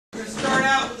to start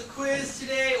out with a quiz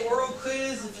today, oral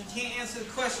quiz. If you can't answer the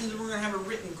questions, we're going to have a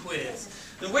written quiz.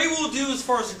 The way we'll do as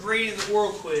far as the grading of the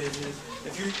oral quiz is,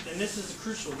 if you're, and this is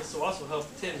crucial, this will also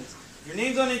help attendance. If your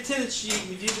name's on the attendance sheet and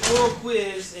you did the oral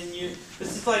quiz, and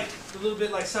this is like a little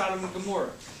bit like Sodom and Gomorrah.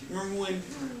 Remember when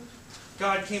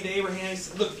God came to Abraham and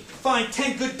said, "Look, find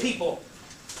 10 good people.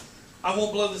 I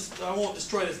won't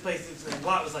destroy this place." And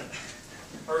Lot was like,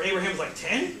 or Abraham was like,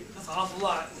 10? That's an awful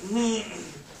lot.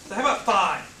 So how about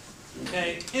 5?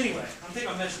 Okay. Anyway, I think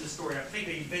I'm messing the story up. I think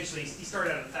he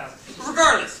started out at 1,000. But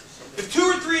regardless, if 2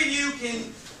 or 3 of you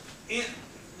can,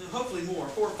 hopefully more,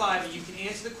 4 or 5 of you can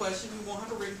answer the question, we won't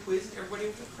have a written quiz, and everybody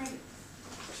will get credit.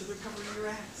 So they're covering your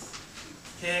ass.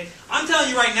 Okay. I'm telling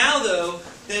you right now, though,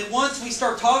 that once we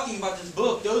start talking about this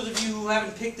book, those of you who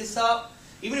haven't picked this up,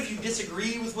 even if you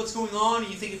disagree with what's going on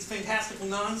and you think it's fantastical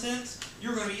nonsense,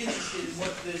 you're going to be interested in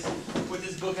what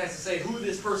this book has to say, who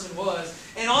this person was.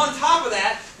 And on top of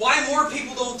that, why more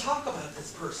people don't talk about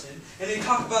this person, and they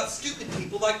talk about stupid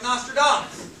people like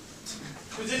Nostradamus,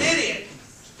 who's an idiot.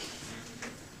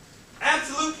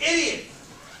 Absolute idiot.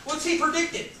 What's he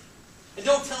predicted? And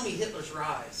don't tell me Hitler's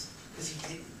rise, because he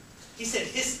didn't. He said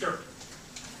Hister.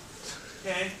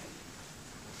 Okay?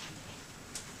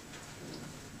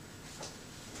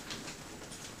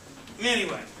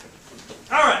 Anyway.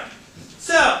 Alright.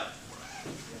 So,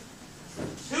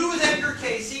 who was Edgar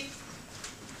Casey?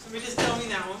 Somebody just tell me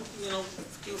that one. And then I'll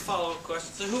do a follow-up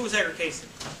question. So, who was Edgar Casey?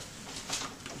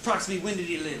 Approximately when did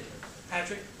he live?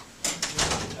 Patrick?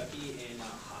 Kentucky in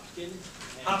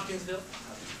Hopkinsville?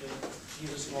 He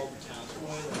was a small town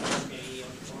boy that he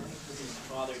owned a farm with his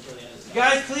father until he had his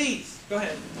Guys, please, go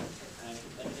ahead. And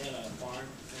they had a farm,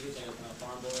 and he was like a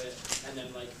farm boy, and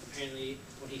then like apparently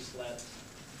when he slept,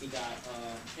 he got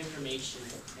information,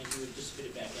 and he would just spit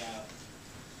it back out.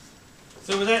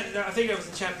 So was that? I think that was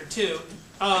in chapter 2.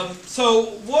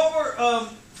 So what were?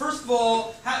 First of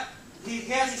all, he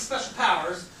has these special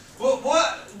powers.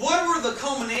 What were the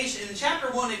culmination? In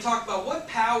chapter 1, they talked about what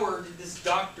power did this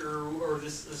doctor or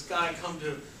this guy come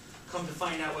to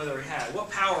find out whether he had?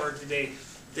 What power did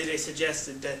they suggest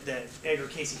that Edgar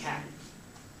Casey had?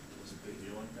 Was it the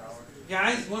healing power?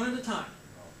 Guys, one at a time.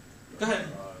 Go ahead.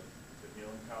 The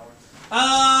healing power?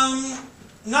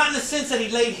 Not in the sense that he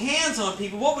laid hands on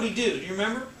people. What would he do? Do you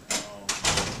remember?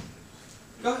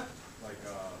 Go ahead. Like,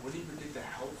 would he predict the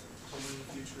health of someone in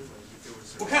the future? Like, if there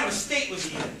was What kind of a state was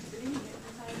he in?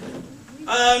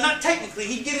 Not technically.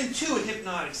 He'd get into a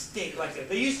hypnotic state like that.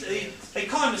 They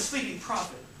call him the sleeping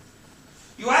prophet.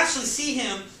 You actually see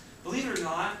him, believe it or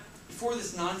not, before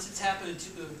this nonsense happened in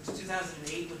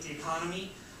 2008 with the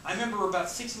economy. I remember about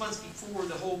 6 months before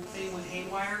the whole thing went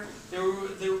haywire.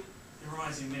 It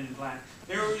reminds me of Men in Black.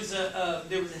 There was a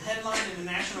headline in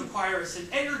the National Enquirer that said,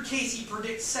 "Edgar Casey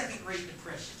predicts second-rate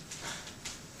depression."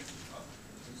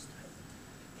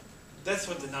 That's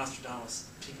what the Nostradamus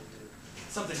people do.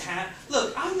 Something happened.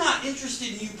 Look, I'm not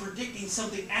interested in you predicting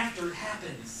something after it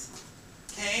happens.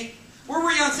 Okay? Where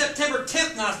were you on September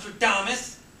 10th,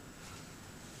 Nostradamus?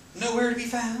 Nowhere to be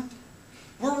found?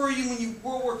 Where were you when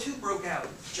World War II broke out,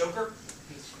 Joker?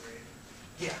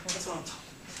 Yeah, that's what I'm talking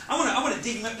about. I want to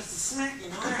dig him up just to smack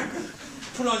him around.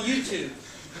 Put on YouTube.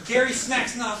 Gary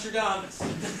smacks Nostradamus.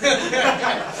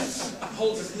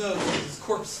 Holds his nose with his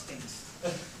corpse stinks.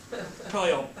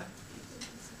 Probably all.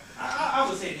 I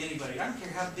would say to anybody, I don't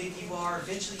care how big you are,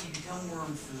 eventually you become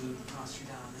worm food,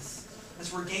 Nostradamus.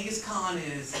 That's where Genghis Khan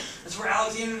is. That's where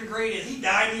Alexander the Great is. He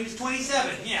died when he was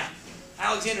 27. Yeah.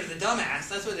 Alexander the dumbass.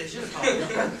 That's what they should have called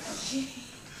him.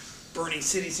 Burning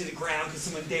cities to the ground because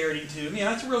someone dared him to. Yeah,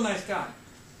 that's a real nice guy.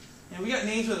 And we got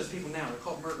names for those people now. They're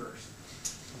called murderers.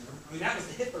 I mean, that was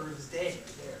the Hitler of his day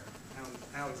right there.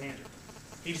 Alexander.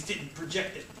 He just didn't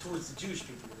project it towards the Jewish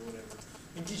people or whatever.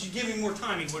 And did you give him more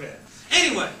time, he would have.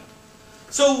 Anyway,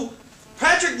 so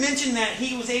Patrick mentioned that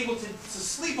he was able to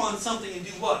sleep on something and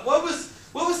do what? Was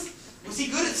he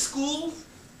good at school?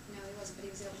 No, he wasn't, but he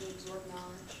was able to absorb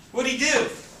knowledge. What did he do?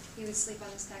 He would sleep on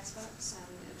his textbooks and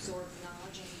absorb the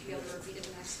knowledge and be able to repeat it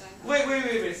the next day. Wait.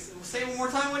 Say it one more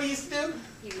time what he used to do?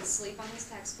 He would sleep on his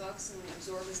textbooks and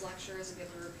absorb his lectures and be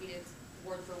able to repeat it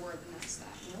word for word the next day.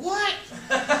 What?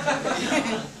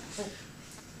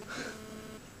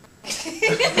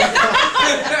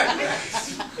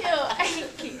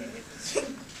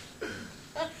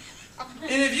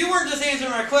 And if you weren't just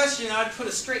answering my question, I'd put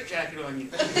a straitjacket on you.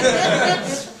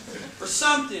 Or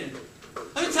something.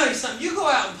 Let me tell you something. You go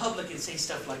out in public and say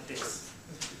stuff like this.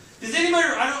 Does anybody?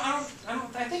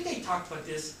 I think they talked about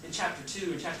this in chapter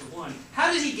 2 and chapter 1.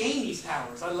 How does he gain these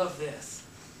powers? I love this.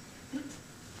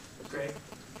 Greg?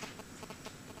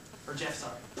 Or Jeff,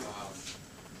 sorry.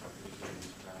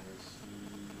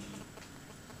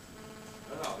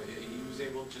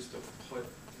 just to put,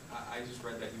 I just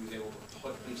read that he was able to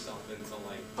put himself into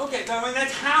like, Okay, I mean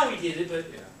that's how he did it, but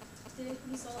yeah. Did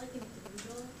he saw like an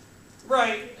angel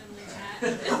right. and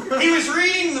like that? He was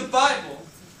reading the Bible,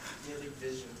 He had like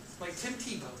visions. like Tim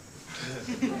Tebow.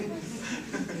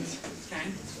 Okay.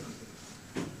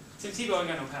 Tim Tebow ain't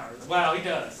got no power. Wow, he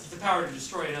does. It's the power to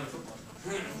destroy another football.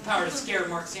 The power to scare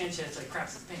Mark Sanchez like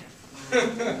craps his pants.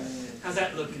 How's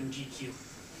that look in GQ?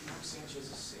 Mark Sanchez is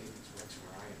saved. It's Rex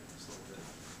Ryan. It's a little bit.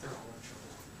 They're all in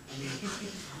trouble.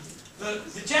 I mean,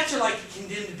 the Jets are like a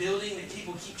condemned building that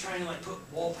people keep trying to like put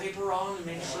wallpaper on and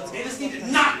make it look. They just need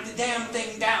to knock the damn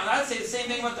thing down. I'd say the same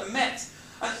thing about the Mets.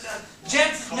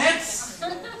 Jets, Mets,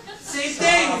 same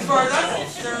thing as far as I'm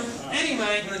concerned.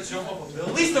 Anyway,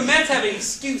 at least the Mets have an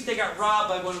excuse. They got robbed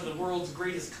by one of the world's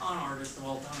greatest con artists of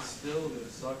all time. Still gonna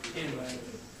suck. Anyway,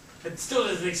 it still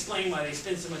doesn't explain why they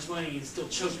spend so much money and still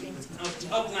choke.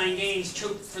 Up 9 games,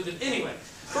 choke for the anyway.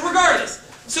 But regardless,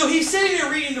 so he's sitting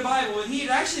there reading the Bible, and he had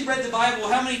actually read the Bible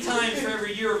how many times for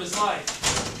every year of his life?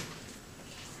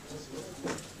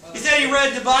 He said he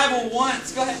read the Bible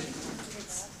once. Go ahead.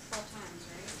 It's 12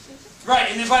 times, right?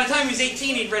 Right, and then by the time he was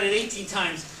 18, he'd read it 18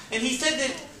 times. And he said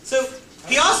that. So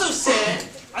he also said,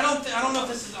 I don't know if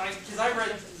this is because I've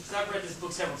read this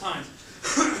book several times.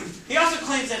 He also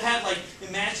claims that had like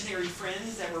imaginary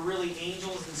friends that were really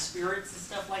angels and spirits and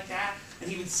stuff like that, and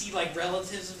he would see like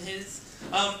relatives of his.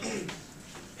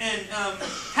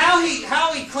 How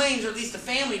he claims, or at least the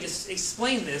family, just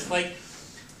explained this. Like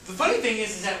the funny thing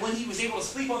is that when he was able to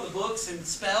sleep on the books and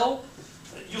spell,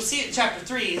 you'll see it in chapter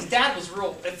 3. His dad was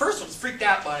at first was freaked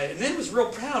out by it, and then was real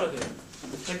proud of it.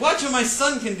 Like, watch what my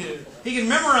son can do. He can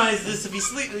memorize this if he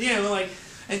sleeps. You know, like.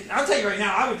 And I'll tell you right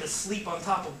now, I would just sleep on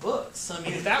top of books. I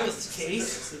mean, if that was the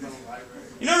case.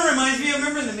 You know what it reminds me of?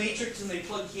 Remember in The Matrix when they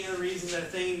plugged Keanu Reeves in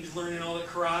that thing, he was learning all the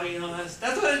karate and all that?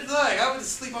 That's what it's like. I would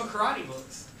just sleep on karate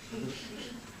books.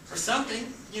 Or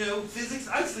something. You know, physics.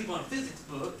 I'd sleep on a physics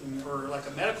book or like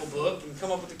a medical book and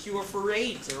come up with a cure for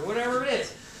AIDS or whatever it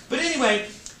is. But anyway,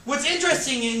 what's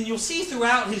interesting, and you'll see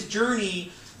throughout his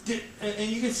journey, and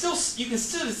you can sort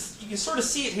of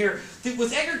see it here.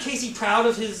 Was Edgar Casey proud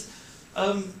of his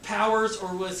powers,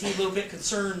 or was he a little bit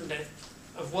concerned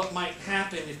of what might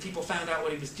happen if people found out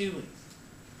what he was doing?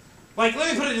 Like,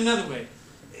 let me put it another way.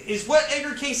 Is what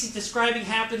Edgar Casey's describing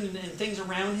happened and things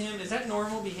around him, is that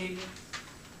normal behavior?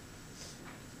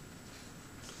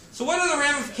 So what are the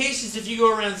ramifications if you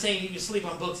go around saying you can sleep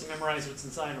on books and memorize what's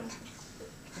inside them?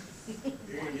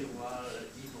 You're gonna get a lot of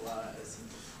evil eyes.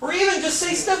 Or even just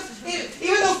say stuff,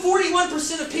 even though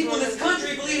 41% of people in this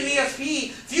country believe in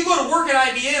ESP, if you go to work at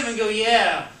IBM and go,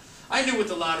 yeah, I knew what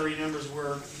the lottery numbers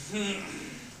were.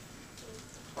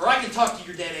 Or I can talk to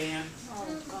your dead aunt. Oh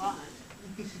God.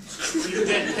 Or your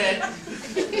dead pet.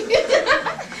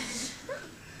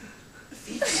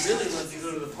 Fifi really loves to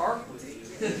go to the park with you.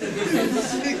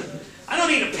 I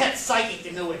don't need a pet psychic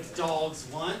to know what dogs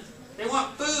want. They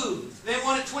want food. They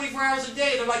want it 24 hours a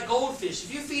day. They're like goldfish.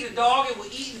 If you feed a dog, it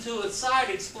will eat until its side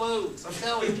explodes. I'm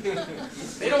telling you.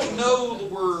 They don't know the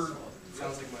word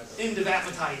end of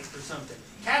appetites or something.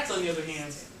 Cats, on the other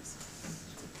hand,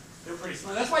 they're pretty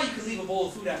smart. That's why you can leave a bowl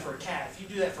of food out for a cat. If you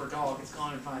do that for a dog, it's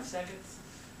gone in 5 seconds.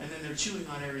 And then they're chewing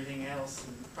on everything else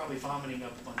and probably vomiting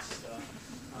up a bunch of stuff.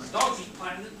 Dogs eat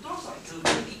plastic. Dogs like food.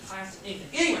 They eat plastic. Anything.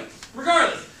 Anyway,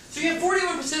 regardless. So you have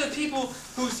 41% of people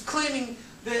who's claiming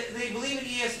that they believe in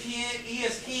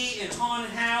ESP and haunted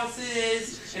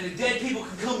houses, and the dead people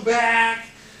can come back,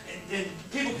 and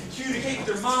people can communicate with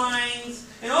their minds,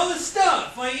 and all this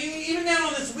stuff. Like, even down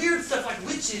on this weird stuff like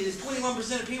witches,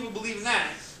 21% of people believe in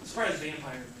that. I'm surprised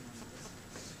vampires.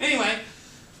 Anyway,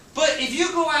 but if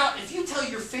you go out, if you tell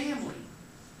your family,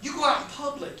 you go out in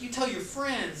public, you tell your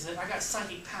friends that I got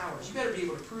psychic powers, you better be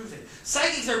able to prove it.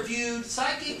 Psychics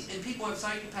and people have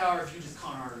psychic power if you just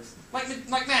con artists.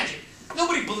 Like magic.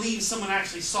 Nobody believes someone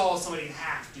actually saw somebody in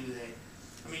half, do they?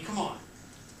 I mean, come on.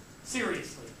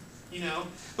 Seriously. You know?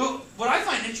 But what I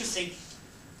find interesting,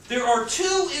 there are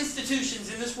 2 institutions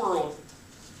in this world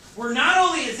where not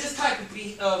only is this type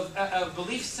of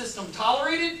belief system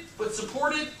tolerated, but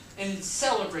supported and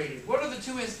celebrated. What are the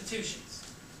 2 institutions?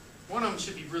 One of them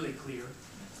should be really clear.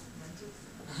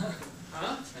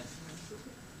 Huh?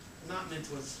 Not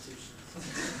mental institutions.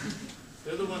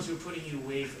 They're the ones who are putting you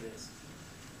away for this.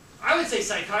 I would say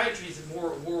psychiatry is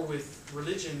more at war with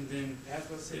religion than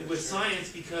with science,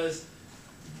 because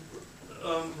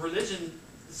religion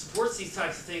supports these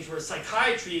types of things, whereas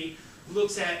psychiatry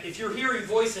looks at, if you're hearing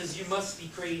voices, you must be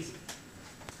crazy.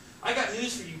 I got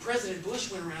news for you. President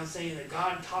Bush went around saying that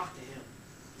God talked to him.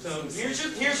 So here's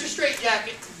your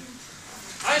straitjacket.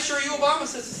 I assure you Obama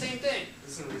says the same thing.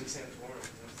 This is a really sanatorium.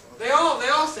 They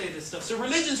all say this stuff. So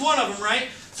religion's one of them, right?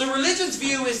 So religion's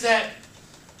view is that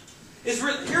here's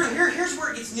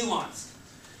where it gets nuanced.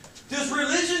 Does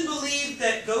religion believe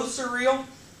that ghosts are real,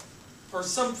 or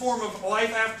some form of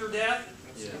life after death,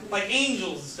 like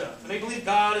angels and stuff? And they believe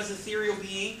God is an ethereal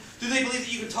being. Do they believe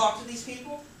that you can talk to these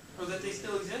people, or that they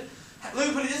still exist? Let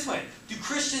me put it this way. Do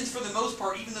Christians, for the most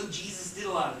part, even though Jesus did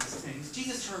a lot of these things,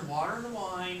 Jesus turned water into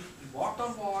wine, He walked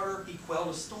on water, He quelled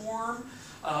a storm,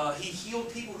 He healed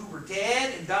people who were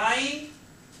dead and dying,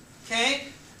 okay?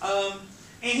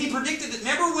 And He predicted that,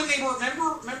 remember when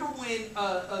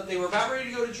they were about ready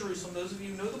to go to Jerusalem, those of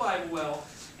you who know the Bible well,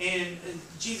 and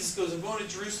Jesus goes, I'm going to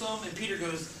Jerusalem, and Peter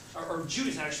goes, or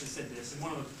Judas actually said this in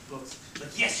one of the books,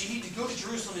 like, yes, you need to go to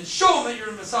Jerusalem and show them that you're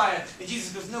the Messiah. And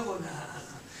Jesus goes, no.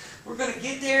 We're going to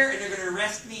get there, and they're going to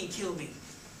arrest me and kill me.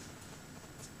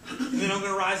 And then I'm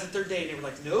going to rise the third day. And they were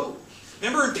like, no.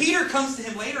 Remember, and Peter comes to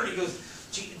him later, and he goes,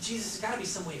 Jesus, there's got to be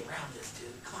some way around this,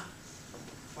 dude. Come on.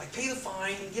 Like, pay the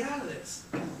fine and get out of this.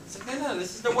 It's like, no,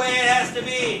 this is the way it has to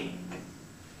be.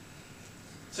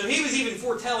 So he was even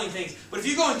foretelling things. But if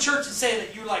you go in church and say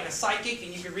that you're like a psychic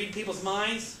and you can read people's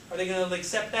minds, are they going to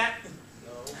accept that?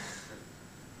 No.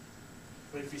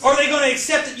 Are they going to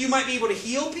accept that you might be able to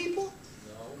heal people?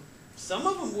 No. Some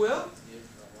of them will.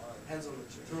 Depends on the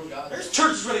church. Through God. There's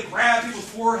churches where they grab people's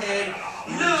forehead.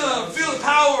 No, feel the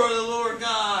power of the Lord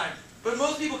God. But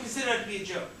most people consider that to be a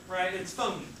joke, right? It's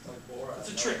phony. It's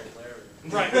a trick.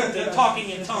 Right, the talking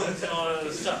in tongues and all that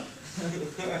other stuff.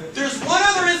 There's one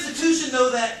other institution, though,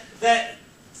 that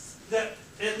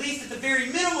at least at the very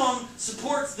minimum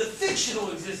supports the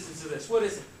fictional existence of this. What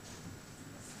is it?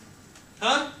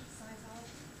 Huh?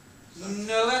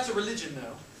 No, that's a religion,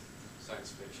 though.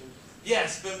 Science fiction.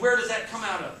 Yes, but where does that come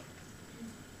out of?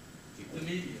 The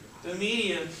media. The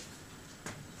media.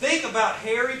 Think about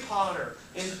Harry Potter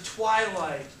and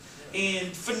Twilight and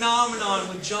Phenomenon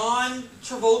with John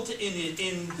Travolta in it.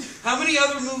 And how many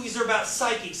other movies are about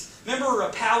psychics? Remember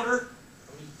Powder?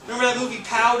 Remember that movie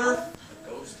Powder?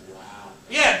 Ghost. Wow.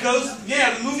 Yeah, Ghost.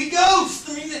 Yeah, the movie Ghost.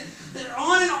 I mean,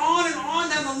 on and on and on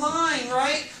down the line,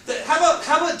 right? How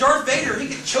about Darth Vader? He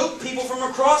could choke people from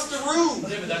across the room.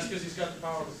 Yeah, but that's because he's got the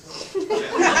power to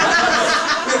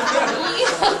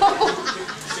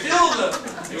Still though.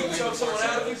 You can choke someone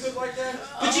out if you could like that?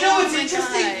 But you know what's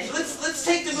interesting? Let's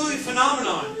take the movie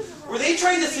Phenomenon. Were they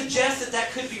trying to suggest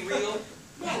that could be real?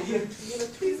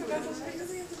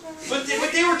 But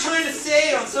they were trying to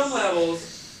say on some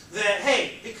levels that,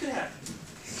 hey, it could happen.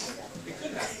 It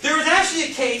could happen. There was actually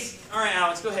a case. All right,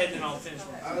 Alex, go ahead and then I'll finish.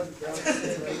 I was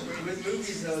saying, like, with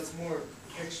movies, though, it's more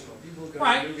fictional. People go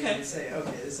Right, to movies okay. and say,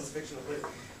 okay, this is fictional. But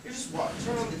you just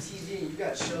turn on the TV and you've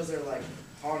got shows that are like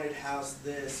Haunted House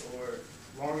this or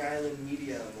Long Island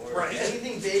Medium or Right.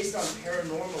 anything based on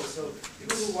paranormal. So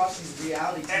people who watch these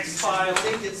reality TV X-Files.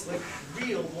 think it's like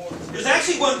real more. There's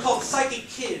actually one called Psychic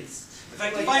Kids. If I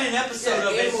can find an episode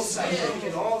of it. Animal Psychic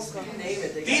and all, you name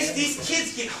it. They These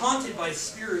kids get haunted by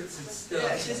spirits and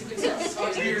yeah, stuff. kids can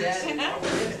talk to your dad and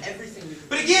everything. You can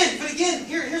But again,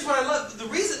 here's what I love. The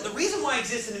reason why it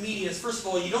exists in the media is, first of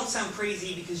all, you don't sound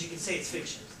crazy because you can say it's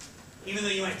fiction, even though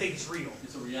you might think it's real.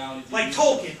 It's a reality. Like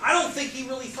Tolkien, I don't think he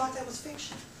really thought that was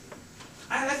fiction.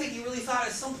 I think he really thought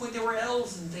at some point there were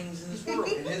elves and things in this world.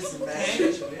 It is Okay?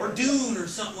 imagination. Or Dune or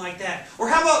something like that. Or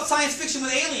how about science fiction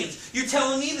with aliens? You're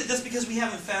telling me that just because we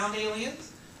haven't found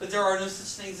aliens, that there are no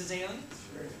such things as aliens?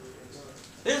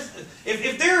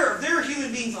 If there are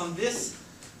human beings on this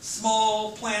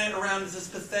small planet around this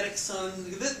pathetic sun,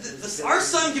 our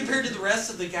sun compared to the rest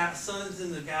of the suns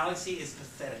in the galaxy is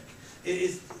pathetic. It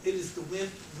is the wimp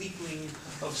weakling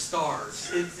of stars.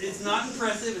 It's not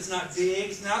impressive, it's not big,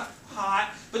 it's not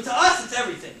hot, but to us it's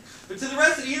everything. But to the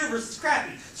rest of the universe it's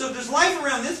crappy. So if there's life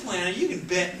around this planet, you can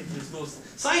bet that there's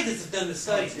scientists have done this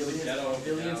study.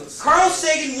 Billions of Carl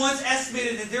Sagan once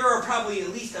estimated that there are probably at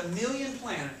least 1 million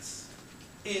planets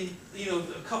in a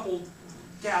couple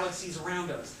galaxies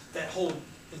around us that hold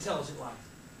intelligent life,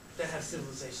 that have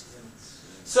civilizations in them.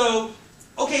 So,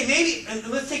 okay, maybe, and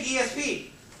let's take ESP.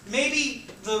 Maybe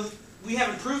we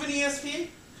haven't proven ESP,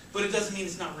 but it doesn't mean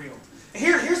it's not real. And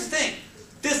here's the thing.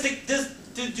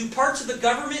 Do parts of the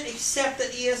government accept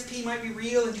that ESP might be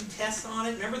real and do tests on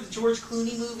it? Remember the George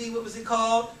Clooney movie? What was it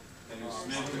called?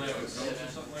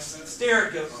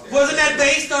 Stereo. Wasn't that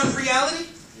based on reality?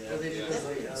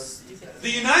 The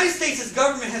United States'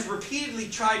 government has repeatedly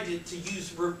tried to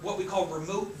use what we call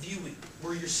remote viewing,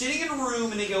 where you're sitting in a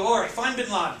room and they go, all right, find Bin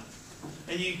Laden.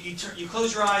 And you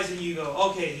close your eyes and you go,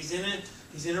 okay, he's in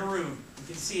a room. You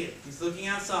can see it. He's looking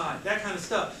outside. That kind of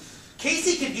stuff.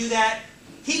 Casey could do that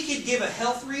he could give a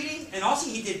health reading, and also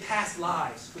he did past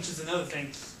lives, which is another thing.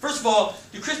 First of all,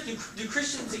 do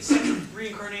Christians accept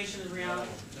reincarnation as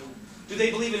reality? Do they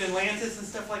believe in Atlantis and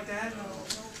stuff like that?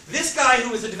 This guy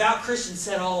who was a devout Christian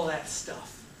said all of that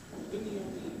stuff. Didn't he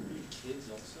only read kids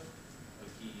also?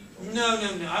 Like No.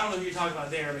 I don't know who you're talking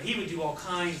about there, but he would do all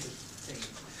kinds of things.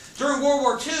 During World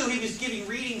War II, he was giving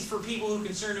readings for people who were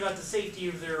concerned about the safety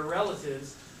of their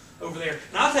relatives over there.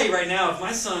 And I'll tell you right now, if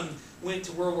my son went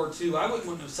to World War II, I wouldn't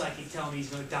want no psychic telling me he's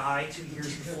going to die 2 years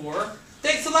before.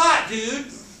 Thanks a lot, dude.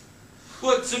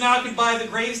 What, so now I can buy the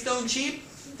gravestone cheap?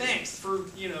 Thanks for,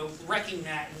 wrecking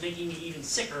that and making me even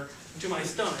sicker to my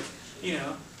stomach.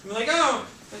 I'm like, oh,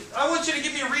 I want you to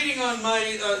give me a reading on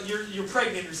my, you're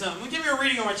pregnant or something. Give me a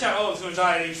reading on my child. Oh, it's going to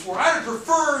die at age 4. I would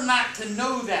prefer not to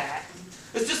know that.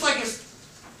 It's just like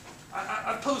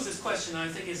I posed this question, and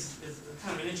I think is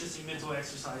kind of an interesting mental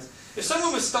exercise. If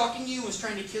someone was stalking you and was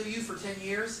trying to kill you for 10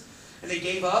 years, and they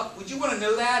gave up, would you want to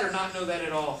know that or not know that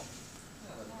at all?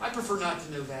 I prefer not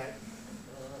to know that.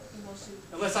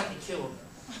 Unless I can kill them.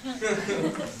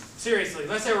 Seriously,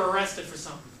 unless they were arrested for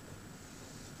something.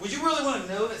 Would you really want to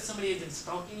know that somebody had been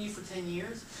stalking you for 10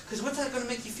 years? Because what's that going to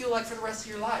make you feel like for the rest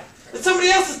of your life? That somebody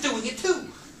else is doing it too.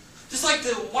 Just like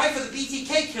the wife of the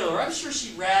BTK killer. I'm sure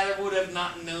she rather would have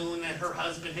not known that her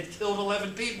husband had killed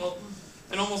 11 people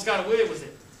and almost got away with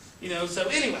it. So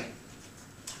anyway.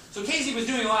 So Casey was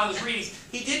doing a lot of those readings.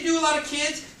 He did do a lot of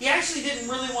kids. He actually didn't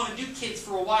really want to do kids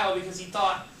for a while because he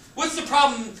thought, what's the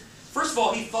problem? First of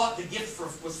all, he thought the gift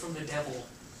was from the devil.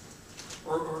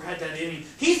 Or had that in him.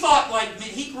 He thought,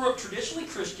 he grew up traditionally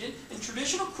Christian, and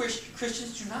traditional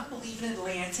Christians do not believe in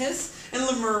Atlantis and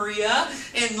Lemuria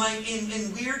and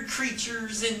in weird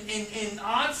creatures and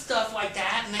odd stuff like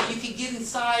that, and that you could get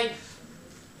inside.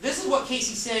 This is what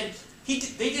Casey said.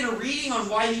 They did a reading on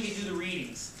why he could do the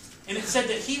readings, and it said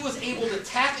that he was able to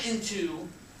tap into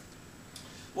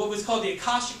what was called the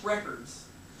Akashic Records,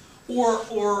 or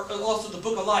also the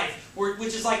Book of Life,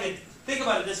 which is like think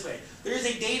about it this way. There is a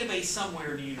database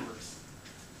somewhere in the universe.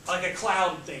 Like a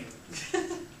cloud thing.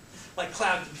 Like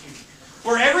cloud computing.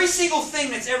 Where every single thing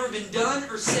that's ever been done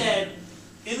or said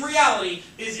in reality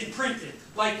is imprinted.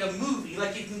 Like a movie.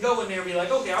 Like you can go in there and be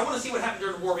like, okay, I want to see what happened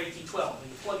during the War of 1812.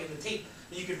 And you plug in the tape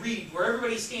and you can read where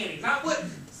everybody's standing. Not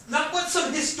what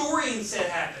some historian said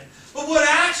happened, but what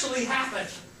actually happened.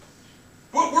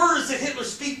 What words did Hitler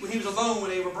speak when he was alone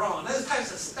with Eva Braun? Those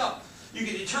types of stuff. You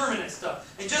can determine that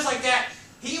stuff. And just like that,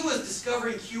 he was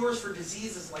discovering cures for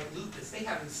diseases like lupus. They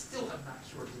still have not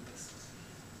cured lupus.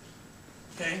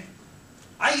 Okay?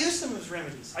 I use them as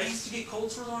remedies. I used to get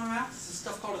cold sores on my mouth. This is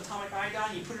stuff called atomic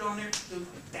iodine. You put it on there, it goes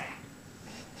like that.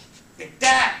 Like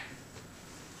that!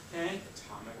 Okay?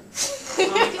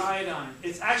 Atomic iodine.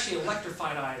 It's actually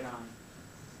electrified iodine.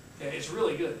 Okay? It's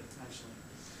really good, actually.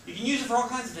 You can use it for all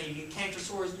kinds of things. You get canker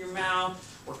sores in your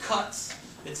mouth, or cuts.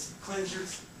 It's cleanse your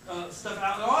stuff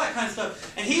out, all that kind of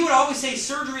stuff. And he would always say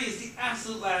surgery is the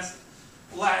absolute last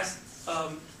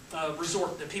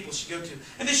resort that people should go to.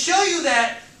 And to show you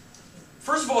that,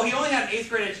 first of all, he only had an 8th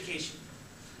grade education.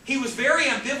 He was very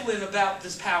ambivalent about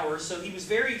this power, so he was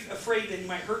very afraid that he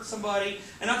might hurt somebody.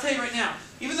 And I'll tell you right now,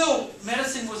 even though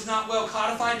medicine was not well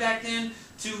codified back then,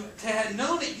 to have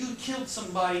known that you killed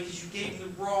somebody because you gave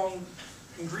them the wrong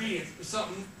ingredient or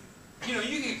something,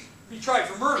 you could be tried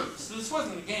for murder. So this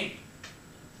wasn't a game.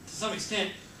 To some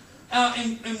extent.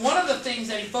 And one of the things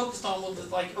that he focused on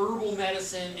was like herbal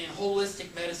medicine and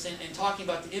holistic medicine and talking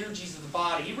about the energies of the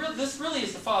body. This really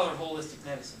is the father of holistic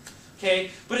medicine.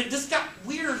 Okay? But it just got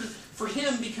weird for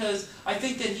him because I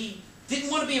think that he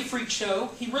didn't want to be a freak show.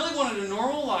 He really wanted a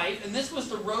normal life, and this was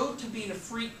the road to being a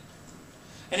freak.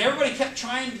 And everybody kept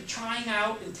trying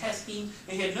out and testing,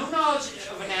 and he had no knowledge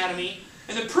of anatomy.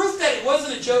 And the proof that it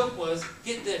wasn't a joke was,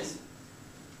 get this.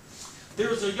 There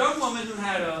was a young woman who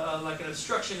had an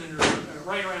obstruction in her,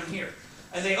 right around here.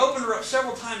 And they opened her up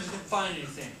several times and didn't find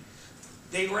anything.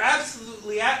 They were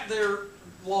absolutely at their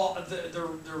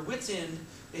wits' end.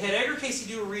 They had Edgar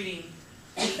Casey do a reading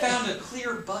and found a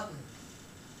clear button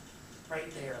right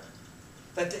there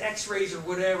that the x-rays or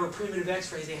whatever primitive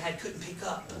x-rays they had couldn't pick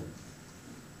up.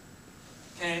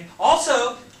 Okay.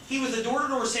 Also, he was a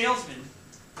door-to-door salesman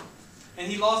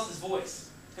and he lost his voice.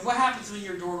 And what happens when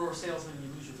you're a door-to-door salesman and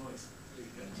you lose your voice?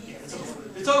 Yeah, it's over.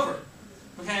 It's over.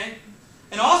 Okay?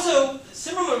 And also,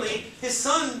 similarly, his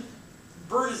son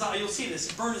burned his eye. You'll see this.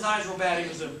 He burned his eyes real bad. He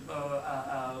was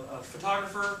a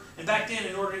photographer. And back then,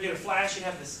 in order to get a flash, you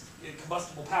have this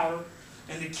combustible powder.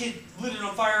 And the kid lit it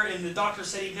on fire, and the doctor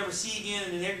said he'd never see again.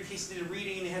 And in every case, they did a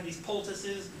reading, and they had these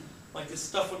poultices, like this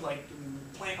stuff with like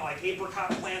apricot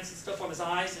plants and stuff on his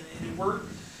eyes, and it worked.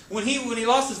 When he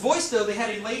lost his voice, though, they had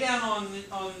him lay down on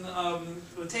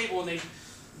the table, and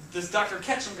this Dr.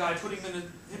 Ketchum guy put him in a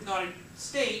hypnotic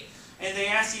state, and they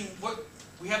asked him,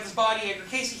 we have this body, Edgar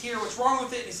Casey here, what's wrong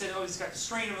with it? And he said, oh, he's got the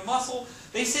strain of a muscle.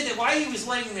 They said that while he was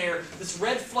laying there, this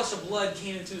red flush of blood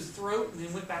came into his throat and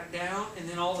then went back down, and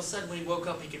then all of a sudden when he woke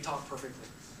up, he could talk perfectly.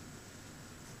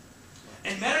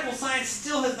 And medical science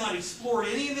still has not explored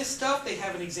any of this stuff. They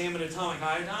haven't examined atomic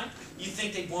iodine. You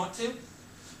think they'd want to?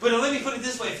 But let me put it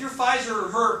this way. If you're Pfizer or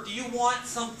Merck, do you want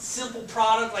some simple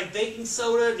product like baking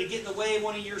soda to get in the way of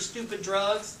one of your stupid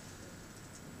drugs?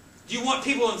 Do you want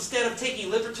people, instead of taking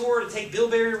Lipitor, to take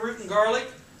bilberry root and garlic?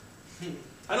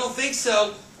 I don't think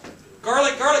so.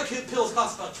 Garlic pills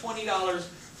cost about $20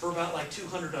 for about like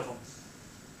 200 of them.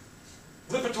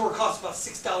 Lipitor costs about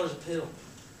 $6 a pill.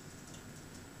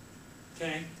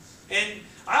 Okay? And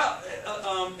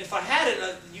if I had it,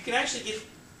 you can actually get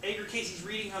Edgar Casey's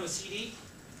reading on a CD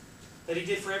that he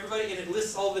did for everybody, and it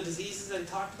lists all the diseases that he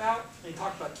talked about. And he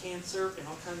talked about cancer and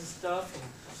all kinds of stuff. And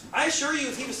I assure you,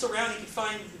 if he was still around, he could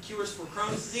find the cures for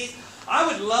Crohn's disease. I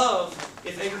would love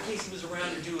if Edgar Casey was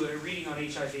around to do a reading on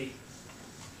HIV.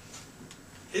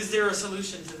 Is there a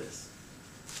solution to this?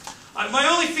 My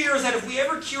only fear is that if we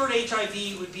ever cured HIV,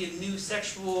 it would be a new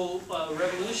sexual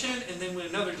revolution, and then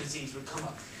another disease would come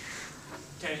up.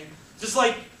 Okay? Just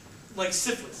like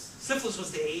syphilis. Syphilis was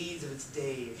the AIDS of its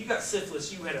day. If you got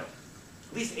syphilis, you had at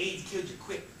least AIDS killed you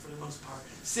quick for the most part.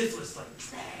 Syphilis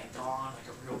dragged on like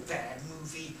a real bad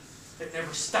movie that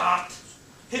never stopped.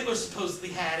 Hitler supposedly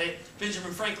had it.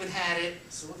 Benjamin Franklin had it.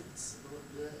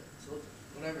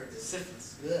 Whatever it is.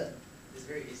 Syphilis. Good. It's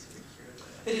very easy to cure that.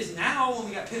 It is now when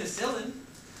we got penicillin.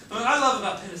 What I love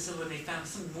about penicillin, they found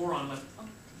some moron left.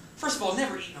 First of all,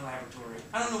 never eat in a laboratory.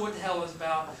 I don't know what the hell it was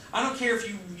about. I don't care if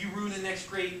you ruin the next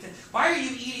grade thing. Why are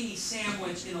you eating a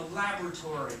sandwich in a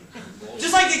laboratory?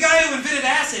 Just like the guy who invented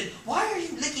acid. Why are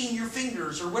you licking your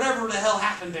fingers or whatever the hell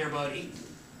happened there, buddy?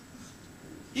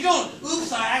 You don't,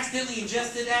 oops, I accidentally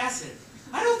ingested acid.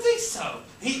 I don't think so.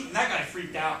 That guy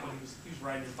freaked out when he was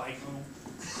riding his bike home.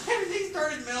 Everything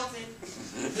started melting.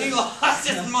 He lost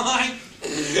his mind.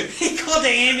 He called the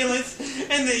ambulance,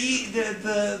 and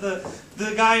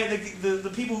the guy, the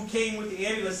people who came with the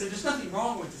ambulance said, "There's nothing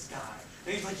wrong with this guy."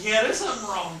 And he's like, "Yeah, there's something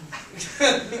wrong."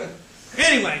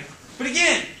 Anyway, but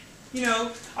again,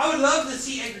 I would love to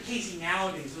see Edgar Casey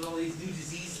nowadays with all these new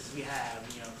diseases we have.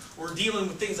 Or dealing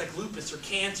with things like lupus or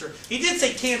cancer. He did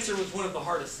say cancer was one of the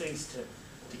hardest things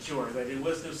to cure. That it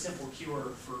was no simple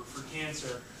cure for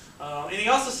cancer. And he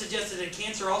also suggested that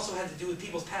cancer also had to do with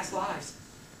people's past lives.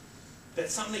 That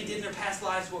something they did in their past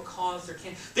lives what caused their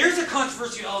cancer. There's a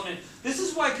controversial element. This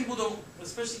is why people don't,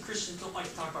 especially Christians, don't like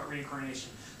to talk about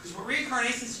reincarnation. Because what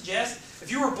reincarnation suggests,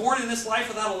 if you were born in this life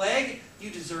without a leg,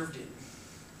 you deserved it.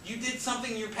 You did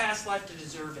something in your past life to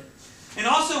deserve it. And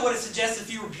also what it suggests, if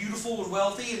you were beautiful and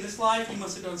wealthy in this life, you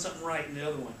must have done something right in the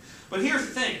other one. But here's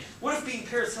the thing. What if being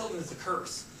Paris Hilton is a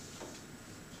curse?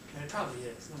 And it probably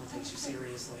is. No one takes you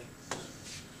seriously.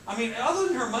 I mean, other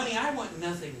than her money, I want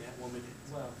nothing that woman did.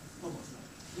 Well, almost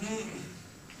nothing. Maybe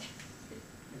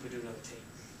we'll do another tape.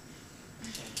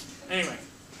 Anyway.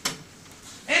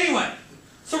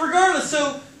 So regardless,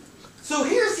 so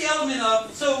here's the element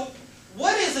of, so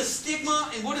what is a stigma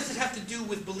and what does it have to do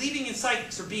with believing in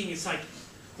psychics or being a psychic?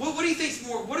 What do you think is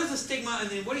more, what is a stigma and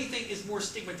then what do you think is more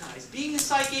stigmatized? Being a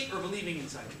psychic or believing in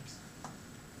psychics?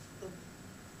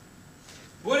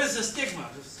 What is a stigma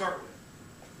to start with?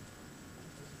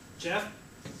 Jeff?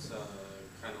 It's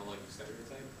kind of like a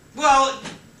stereotype. Well,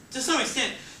 to some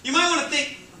extent. You might want to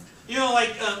think,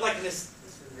 like this.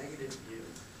 It's a negative view.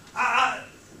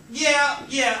 Yeah.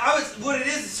 What it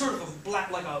is sort of a black,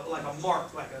 like a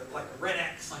mark, like a red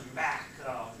X on your back.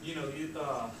 I'm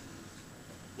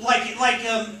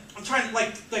trying to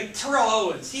like Terrell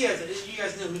Owens. He has you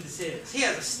guys know who this is. He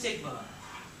has a stigma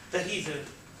that he's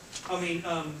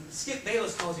Skip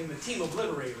Bayless calls him the team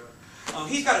obliterator.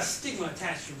 He's got a stigma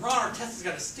attached to him. Ron Artesta's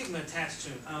got a stigma attached to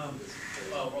him.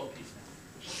 World peace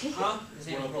now. Huh? His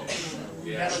name is World Peace now.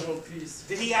 We got a world peace.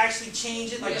 Did he actually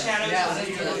change it like Shadows? Yeah, I'm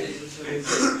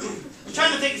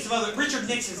trying to think of some other. Richard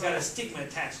Nixon's got a stigma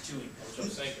attached to him.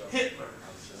 Hitler.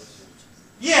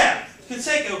 Yeah,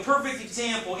 Canseco, perfect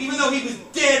example. Even though he was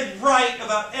dead right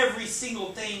about every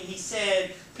single thing he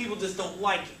said, people just don't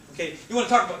like it. Okay, you want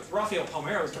to talk about Rafael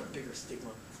Palmero's got a bigger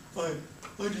stigma. I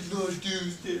did not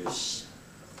do this.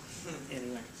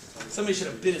 Anyway, somebody should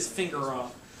have bit his finger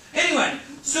off. Anyway,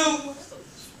 so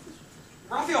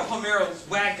Rafael Palmero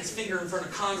wagged his finger in front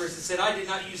of Congress and said, "I did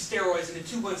not use steroids," and then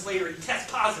 2 months later he tests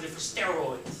positive for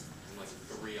steroids. And like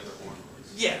 3 other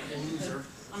hormones. Yeah, loser.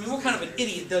 I mean, what kind of an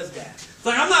idiot does that? It's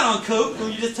like, I'm not on coke, or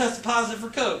you just tested positive for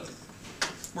coke.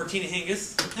 Martina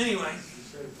Hingis. Anyway.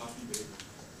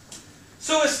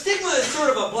 So a stigma is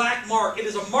sort of a black mark. It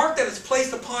is a mark that is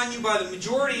placed upon you by the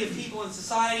majority of people in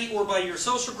society or by your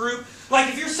social group. Like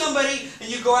if you're somebody and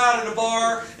you go out at a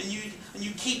bar and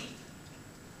you keep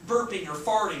burping or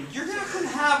farting, you're not going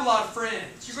to have a lot of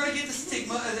friends. You're going to get the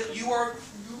stigma that you are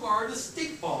the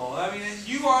stickball. I mean,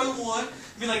 you are the one.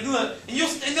 Be like, look,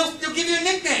 and they'll give you a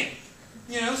nickname.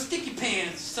 You know, sticky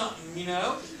pants, something. You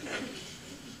know,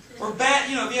 or bad.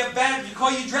 You know, if you have bad, you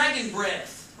call you dragon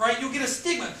breath. Right? You'll get a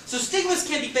stigma. So stigmas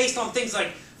can be based on things like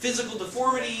physical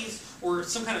deformities or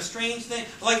some kind of strange thing.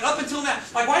 Like up until now,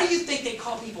 like why do you think they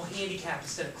call people handicapped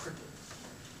instead of crippled?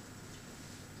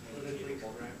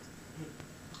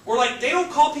 Or like they don't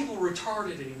call people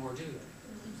retarded anymore, do they?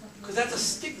 Because that's a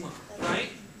stigma, right?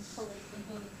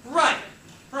 Right,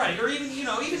 right. Or even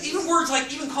even words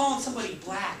like even calling somebody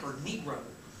black or Negro,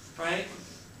 right?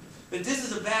 That this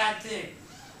is a bad thing.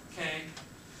 Okay.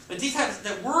 But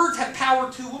that words have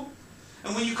power to them.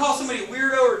 And when you call somebody a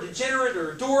weirdo or a degenerate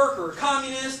or a dork or a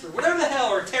communist or whatever the hell,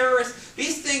 or a terrorist,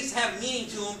 these things have meaning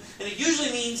to them. And it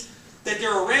usually means that there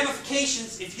are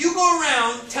ramifications. If you go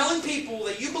around telling people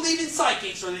that you believe in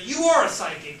psychics or that you are a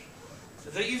psychic,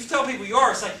 that you tell people you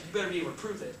are a psychic, you better be able to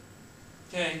prove it.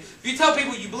 Okay? If you tell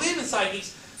people you believe in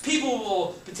psychics, people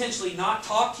will potentially not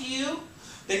talk to you.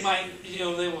 They might, they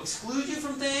will exclude you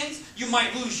from things. You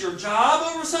might lose your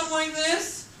job over something like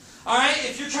this. All right,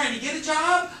 if you're trying to get a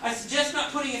job, I suggest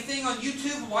not putting a thing on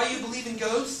YouTube why you believe in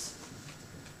ghosts.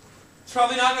 It's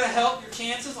probably not going to help your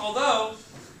chances. Although,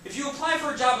 if you apply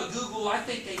for a job at Google, I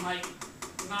think they might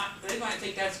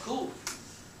think that's cool.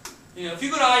 You know, if you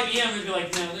go to IBM, they'd be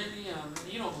like, no,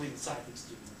 you don't believe in psychics,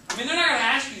 do you? I mean, they're not going to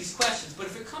ask you these questions, but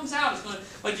if it comes out, it's going to,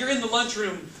 like you're in the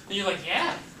lunchroom and you're like,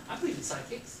 yeah, I believe in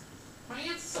psychics. My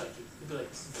aunt's a psychic. You'd be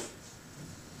like,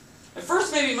 at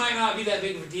first, maybe it might not be that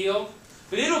big of a deal.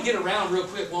 But it'll get around real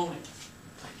quick, won't it?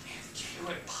 Like, man, did you hear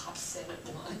what Pop said at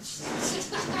lunch?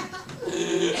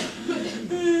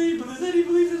 He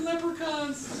believes in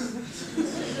leprechauns.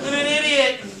 I'm an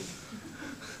idiot.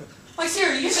 Like,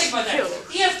 seriously, you think about that.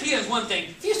 ESPN is one thing.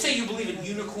 If you say you believe in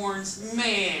unicorns,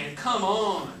 man, come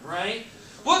on, right?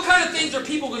 What kind of things are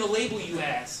people going to label you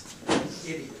as?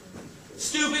 Idiot.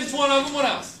 Stupid's one of them. What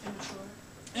else?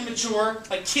 Immature.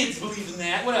 Like, kids believe in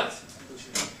that. What else?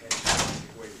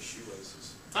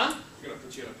 Huh? They're going to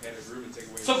put you in a padded room and take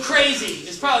away So crazy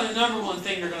is probably the number one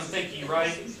thing they're going to think of you,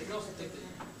 right? They can also think that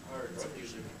are drug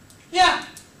users. Yeah.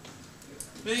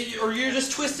 Or you're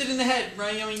just twisted in the head,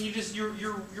 right? I mean,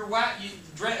 you're whack.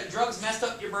 Drugs messed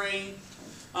up your brain,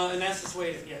 and that's the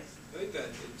way. Yes. I think that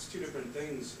it's two different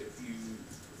things. If you,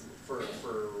 for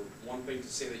one thing to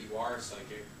say that you are a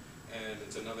psychic, and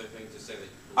it's another thing to say that.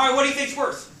 All right. What do you think's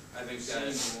worse? I think that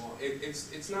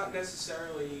it's not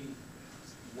necessarily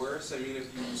worse. I mean,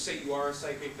 if you say you are a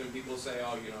psychic, then people say,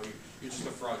 oh, you're just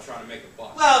a fraud trying to make a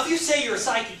buck. Well, if you say you're a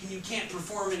psychic and you can't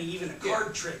perform even a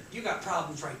card trick, you got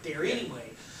problems right there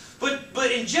anyway.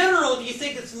 But in general, do you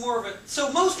think it's more of a...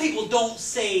 So most people don't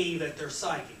say that they're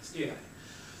psychics, do they?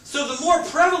 So the more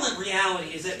prevalent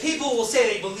reality is that people will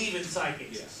say they believe in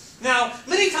psychics. Yeah. Now,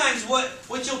 many times what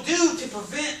you'll do to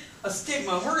prevent a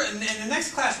stigma, in the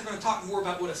next class we're going to talk more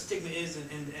about what a stigma is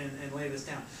and lay this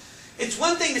down. It's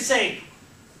one thing to say...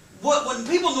 When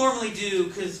people normally do,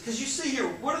 because you see here,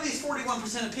 what do these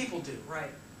 41% of people do, right?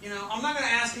 I'm not going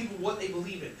to ask people what they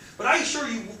believe in, but I assure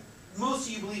you, most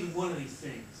of you believe in one of these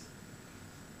things.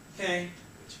 Okay?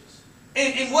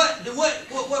 And what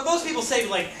most people say,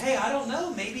 like, hey, I don't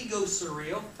know, maybe ghosts are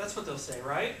real. That's what they'll say,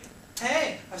 right?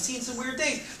 Hey, I've seen some weird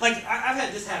things. Like, I've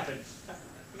had this happen.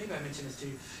 Maybe I mentioned this to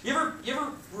you. You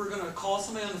ever were going to call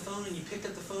somebody on the phone and you picked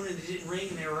up the phone and it didn't ring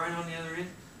and they were right on the other end?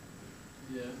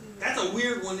 Yeah. That's a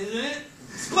weird one, isn't it?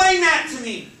 Explain that to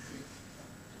me.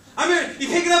 I mean, you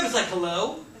pick it up, it's like,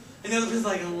 hello? And the other person's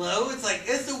like, hello? It's like,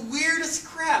 it's the weirdest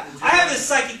crap. I have this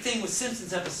psychic thing with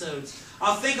Simpsons episodes.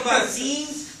 I'll think about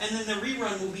scenes, and then the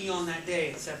rerun will be on that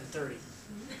day at 7:30.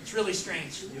 It's really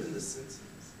strange. Even the Simpsons.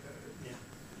 Yeah.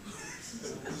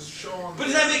 But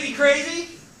does that make me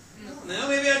crazy? No,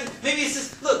 maybe it's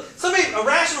just, look, a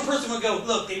rational person would go,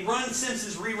 look, they run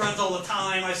Simpsons reruns all the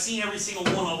time. I've seen every single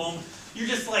one of them. You're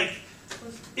just like,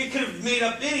 it could have made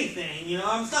up anything, It's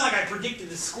not like I predicted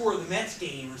the score of the Mets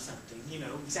game or something,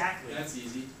 exactly. That's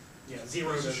easy. Yeah,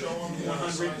 0 There's to a show on the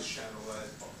 100. Science Channel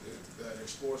that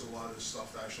explores a lot of this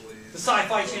stuff actually. The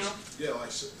Sci-Fi Channel? Yeah,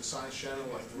 like the Science Channel,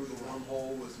 like Through the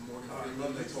Wormhole with Morgan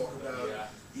Freeman, they talk about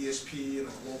ESP and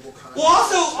a global context. Well,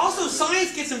 also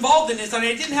science gets involved in this. I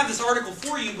mean, I didn't have this article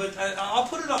for you, but I'll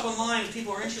put it up online if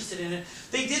people are interested in it.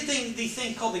 They did these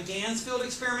things called the Gansfield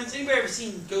experiments. Anybody ever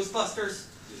seen Ghostbusters?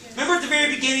 Remember at the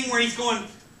very beginning where he's going,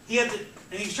 and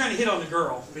he was trying to hit on the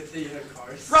girl. With the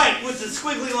cars. Right, with the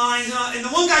squiggly lines, and the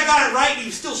one guy got it right, and he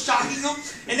was still shocking them,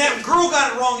 and that girl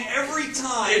got it wrong every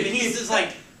time, and he's just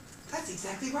like, that's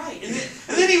exactly right. And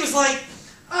then he was like,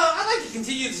 I'd like to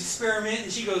continue this experiment,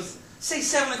 and she goes, say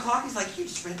 7 o'clock. He's like, you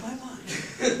just read my mind.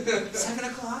 7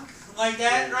 o'clock? Like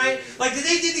that, right? Like they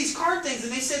did these card things,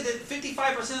 and they said that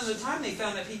 55% of the time they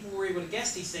found that people were able to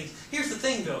guess these things. Here's the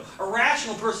thing, though: a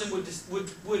rational person would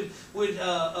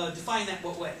define that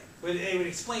what way? They would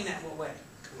explain that what way?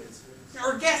 Coincidence.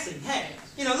 Or guessing. Hey,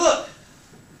 look.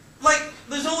 Like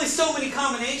there's only so many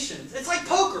combinations. It's like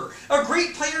poker. Are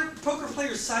great poker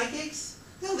players psychics?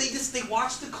 No, they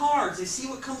watch the cards. They see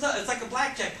what comes up. It's like a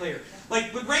blackjack player.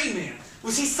 Like with Rain Man.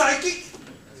 Was he psychic?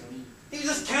 He was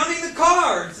just counting the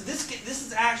cards. This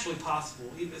is actually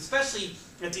possible, especially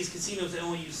at these casinos that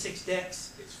only use 6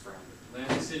 decks. It's frowned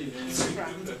Atlantic City, man.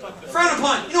 Frown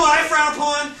upon. You know what I frown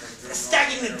upon?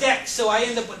 Stacking the deck so I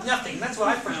end up with nothing. That's what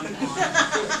I frown upon.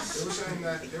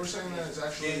 They were saying that it's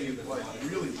actually like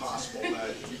really possible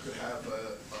that you could have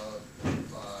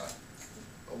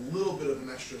a little bit of an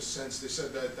extra sense. They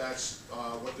said that that's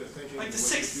what they're thinking. Like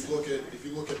the if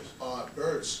you look at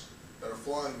birds that are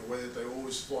flying the way that they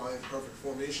always fly in perfect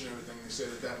formation and everything, they say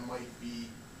that might be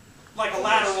Like a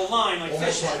lateral line, like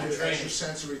almost fish. like an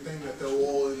extrasensory thing that they're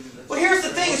all in. Well, here's the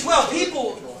thing as well.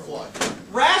 Fly.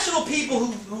 Rational people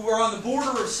who are on the border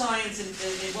of science and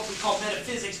what we call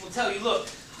metaphysics will tell you, look,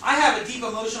 I have a deep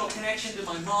emotional connection to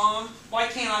my mom. Why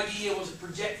can't I be able to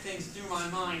project things through my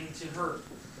mind to her?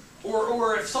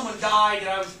 Or if someone died and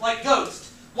I was like Ghost.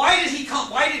 Why did he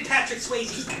come? Why did Patrick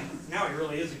Swayze? Now he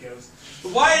really is a ghost.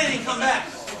 But why did he come back?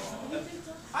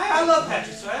 I love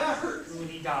Patrick Swayze. I hurt when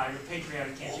he died of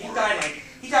pancreatic cancer.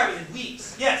 He died within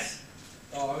weeks. Yes.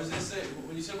 Oh, I was gonna say,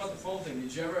 when you said about the phone thing,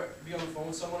 did you ever be on the phone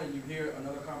with someone and you hear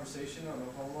another conversation on the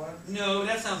phone line? No,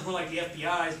 that sounds more like the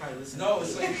FBI is probably listening. No,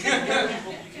 it's like you can hear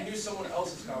people, you can hear someone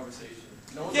else's conversation.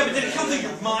 No one's Yeah, but ever- did it come through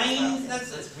your mind?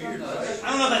 That's weird, right? I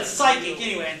don't know if that's psychic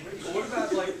anyway. Well, what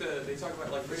about like they talk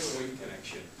about like the twin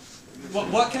connection?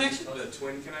 What connection? The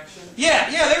twin connection? Yeah,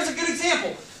 there's a good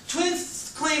example.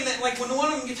 Twins claim that like when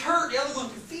one of them gets hurt, the other one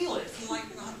can feel it from like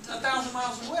 1,000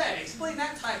 miles away. Explain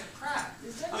that type of crap.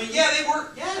 I mean, yeah, they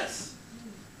work. Yes.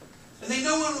 And they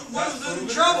know when one of them's in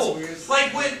trouble.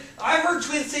 Like when I've heard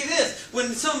twins say this: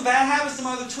 when something bad happens to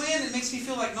my other twin, it makes me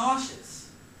feel like nauseous.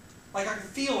 Like I can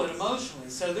feel it emotionally.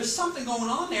 So there's something going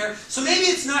on there. So maybe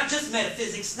it's not just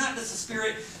metaphysics, not just a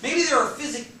spirit. Maybe there are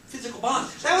physical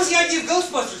bonds. That was the idea of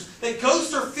Ghostbusters. That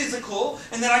ghosts are physical,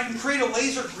 and that I can create a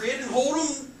laser grid and hold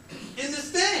them in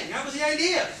this thing. That was the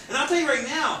idea. And I'll tell you right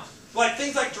now, like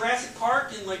things like Jurassic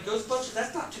Park and like Ghostbusters,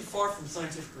 that's not too far from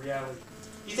scientific reality.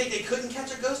 You think they couldn't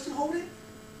catch a ghost and hold it?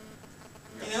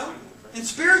 You know? And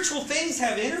spiritual things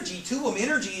have energy to them.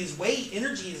 Energy is weight.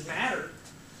 Energy is matter.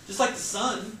 Just like the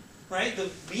sun, right? The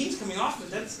beams coming off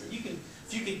of it,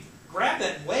 if you could grab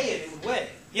that and weigh it, it would weigh.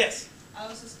 Yes? I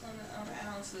was just going to add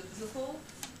on to the physical.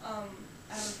 I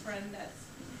have a friend that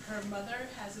her mother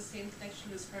has the same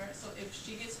connection as her, so if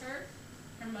she gets hurt,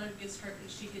 her mother gets hurt and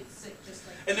she gets sick just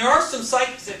like And there are some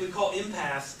psychics that we call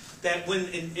empaths that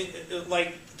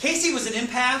like Casey was an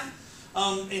empath,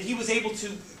 and he was able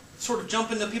to sort of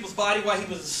jump into people's body while he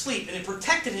was asleep, and it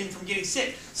protected him from getting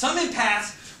sick. Some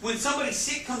empaths, when somebody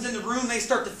sick comes in the room, they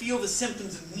start to feel the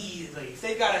symptoms immediately. If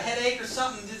they've got a headache or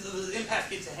something, the empath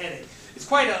gets a headache. It's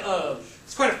quite a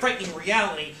frightening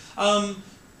reality.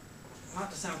 Not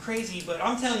to sound crazy, but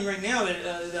I'm telling you right now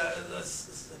that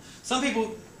some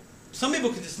people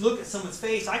can just look at someone's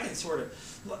face. I can sort of,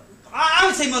 I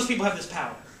would say most people have this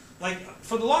power. Like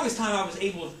for the longest time,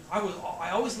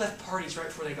 I always left parties right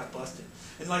before they got busted,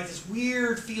 and like this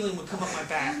weird feeling would come up my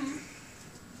back.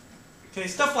 Okay,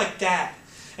 stuff like that,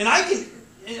 and I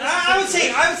would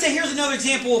say here's another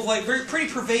example of like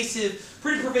pretty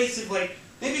pervasive, like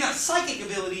maybe not psychic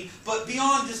ability, but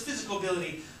beyond just physical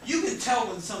ability. You can tell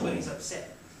when somebody's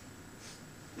upset,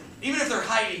 even if they're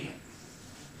hiding it.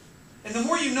 And the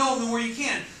more you know them, the more you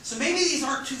can. So maybe these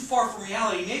aren't too far from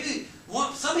reality. Maybe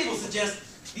some people suggest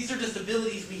these are just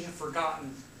abilities we have forgotten.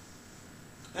 And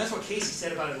that's what Casey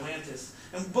said about Atlantis.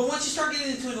 But once you start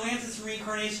getting into Atlantis and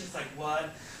reincarnation, it's like,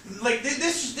 what? Like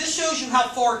this shows you how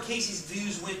far Casey's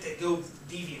views went that go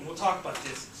deviant. We'll talk about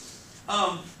this.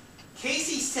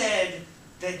 Casey said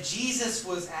that Jesus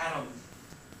was Adam.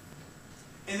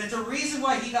 And that the reason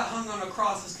why he got hung on a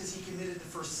cross is because he committed the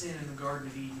first sin in the Garden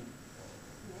of Eden.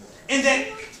 And that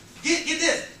Get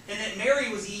this. And that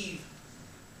Mary was Eve.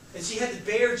 And she had to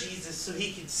bear Jesus so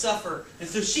he could suffer. And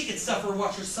so she could suffer and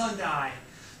watch her son die.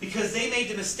 Because they made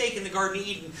the mistake in the Garden of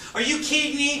Eden. Are you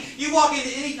kidding me? You walk into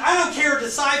any... I don't care if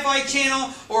it's a Sci-Fi Channel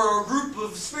or a group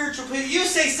of spiritual people. You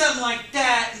say something like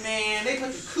that, man, they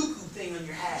put the cuckoo thing on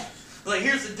your hat. Like,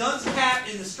 here's the dunce cap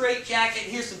and the straight jacket,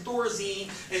 here's some Thorazine,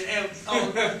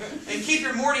 and keep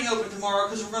your morning open tomorrow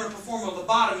because we're going to perform a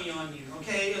lobotomy on you,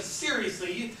 okay?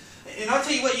 Seriously. And I'll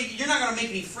tell you what, you're not going to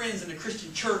make any friends in the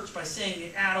Christian church by saying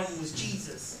that Adam was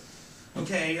Jesus.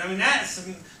 Okay? I mean, that's...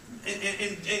 And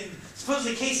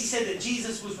supposedly Casey said that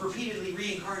Jesus was repeatedly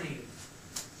reincarnated.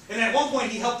 And at one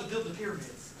point he helped to build the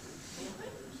pyramids.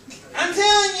 I'm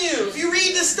telling you, if you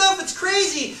read this stuff, it's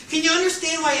crazy. Can you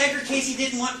understand why Edgar Casey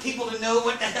didn't want people to know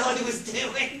what the hell he was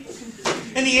doing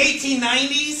in the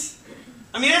 1890s?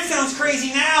 I mean, that sounds crazy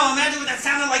now. Imagine what that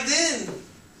sounded like then.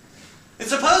 And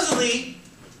supposedly,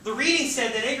 the reading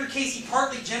said that Edgar Casey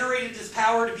partly generated this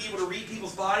power to be able to read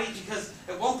people's bodies because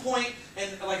at one point, and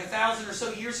like 1,000 or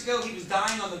so years ago, he was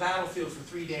dying on the battlefield for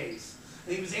 3 days.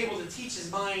 And he was able to teach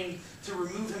his mind to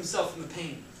remove himself from the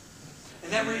pain.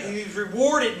 And that he was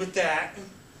rewarded with that.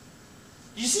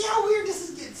 You see how weird this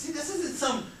is? See, this isn't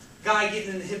some guy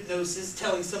getting into hypnosis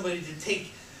telling somebody to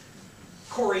take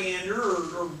coriander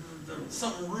or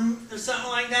some root or something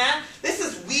like that. This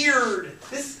is weird.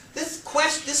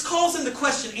 This calls into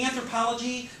question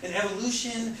anthropology and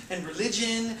evolution and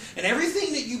religion and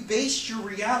everything that you based your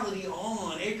reality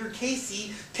on. Edgar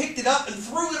Casey picked it up and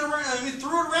threw it around. I mean,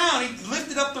 threw it around. He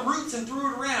lifted up the roots and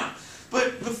threw it around.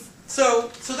 So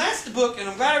that's the book, and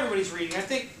I'm glad everybody's reading. I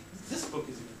think this book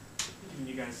is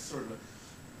giving you guys sort of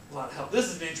a lot of help. This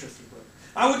is an interesting book.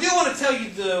 I do want to tell you,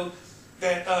 though,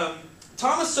 that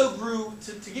Thomas So grew,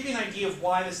 to give you an idea of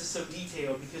why this is so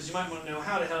detailed, because you might want to know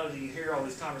how the hell did you hear all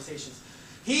these conversations.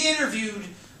 He interviewed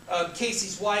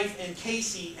Casey's wife and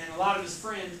Casey and a lot of his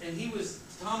friends, and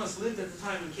Thomas lived at the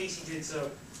time when Casey did so.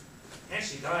 He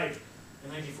actually died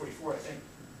in 1944, I think,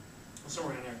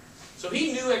 somewhere in there. So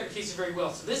he knew Edgar Casey very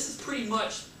well. So this is pretty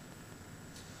much,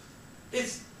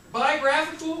 it's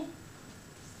biographical.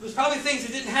 There's probably things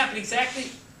that didn't happen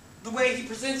exactly the way he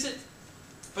presents it,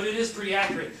 but it is pretty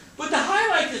accurate. But to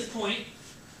highlight this point,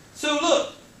 so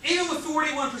look, even with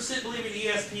 41% believing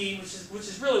ESP, which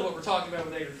is really what we're talking about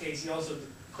with Edgar Casey, also the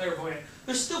clairvoyant,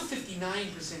 there's still 59%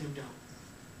 who don't.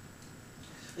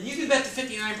 And you can bet the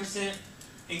 59%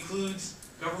 includes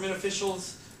government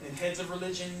officials and heads of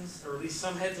religions, or at least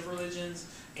some heads of religions,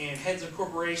 and heads of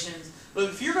corporations.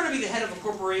 Look, if you're going to be the head of a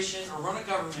corporation or run a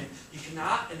government, you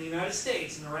cannot, in the United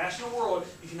States, in the rational world,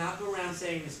 you cannot go around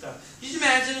saying this stuff. Could you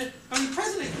imagine it? I mean,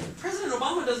 President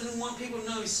Obama doesn't even want people to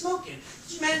know he's smoking.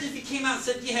 Could you imagine if he came out and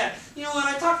said, yeah, you know what,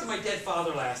 I talked to my dead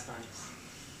father last night.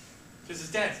 Because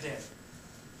his dad's dead.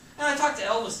 And I talked to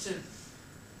Elvis, too.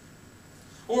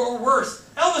 Or worse,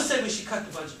 Elvis said we should cut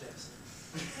the budget deficit.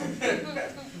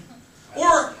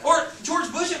 Or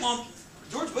George Bush at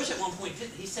one point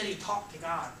didn't. He said he talked to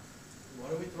God. Why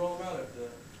do we throw them out if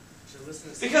you're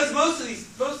listening to Because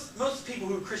most people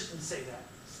who are Christians say that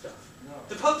stuff. No.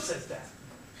 The Pope says that.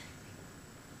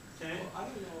 Okay? Well, I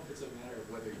don't know if it's a matter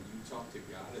of whether you talk to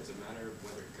God. It's a matter of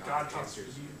whether God talks to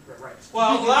answers you. Right.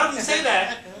 Well, a lot of them say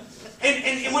that.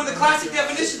 And one of the classic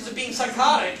definitions of being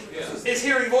psychotic is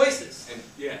hearing voices.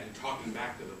 And talking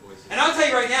back to the voices. And I'll tell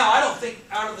you right now, I don't think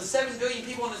out of the 7 billion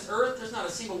people on this earth, there's not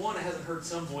a single one that hasn't heard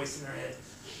some voice in their head.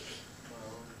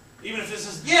 Even if it's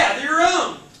just, yeah, they're your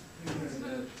own.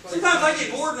 Sometimes I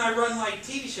get bored and I run like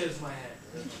TV shows in my head.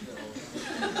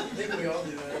 I think we all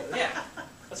do that. Yeah.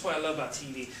 That's what I love about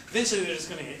TV. Eventually they're just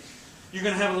going to hit. You're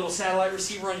going to have a little satellite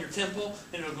receiver on your temple,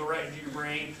 and it'll go right into your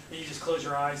brain, and you just close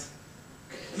your eyes.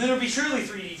 And then it'll be truly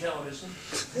 3D television.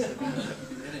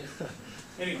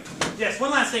 Anyway, yes,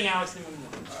 one last thing, Alex, then we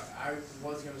move on. I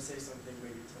was going to say something,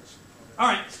 maybe touch on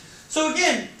it. All right. So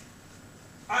again,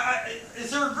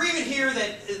 is there agreement here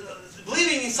that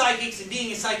believing in psychics and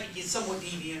being a psychic is somewhat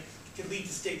deviant, can lead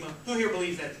to stigma? Who here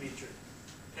believes that to be true?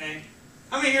 Okay.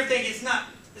 How many here think it's not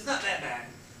that bad?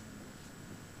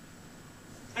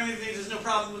 How many think there's no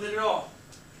problem with it at all?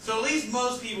 So at least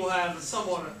most people have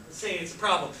somewhat saying it's a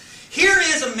problem. Here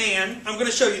is a man, I'm going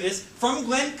to show you this, from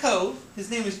Glen Cove. His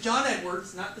name is John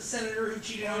Edwards, not the senator who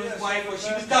cheated on his wife while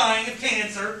she was dying of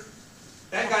cancer.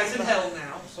 That guy's in hell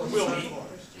now, so will be.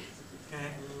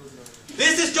 Okay.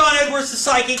 This is John Edwards, the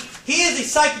psychic. He is a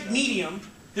psychic medium.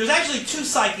 There's actually 2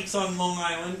 psychics on Long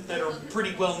Island that are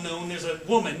pretty well known. There's a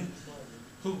woman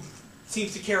who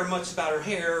seems to care much about her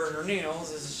hair and her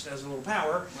nails, as she has a little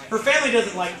power. Her family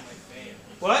doesn't like...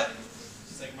 What?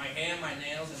 She's like, my hair, my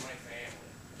nails, and my family.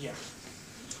 Yeah.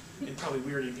 and probably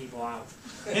weirding people out.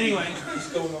 Anyway,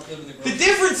 Just going up in the the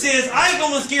difference is, I can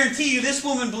almost guarantee you, this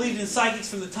woman believed in psychics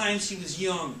from the time she was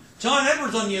young. John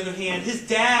Edwards, on the other hand, his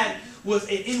dad was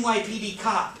an NYPD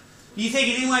cop. Do you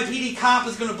think an NYPD cop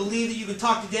is going to believe that you can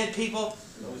talk to dead people?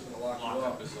 He's always gonna lock you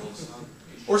up.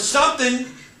 Or something?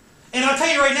 And I'll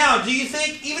tell you right now, do you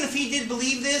think, even if he did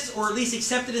believe this, or at least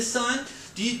accepted his son,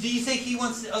 do you think he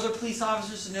wants the other police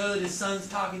officers to know that his son's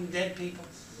talking to dead people?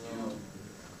 No.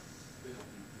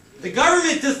 The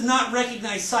government does not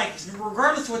recognize psychics,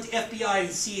 regardless of what the FBI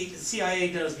and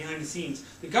CIA does behind the scenes.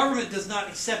 The government does not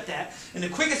accept that. And the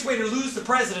quickest way to lose the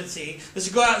presidency is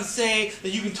to go out and say that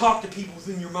you can talk to people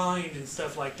within your mind and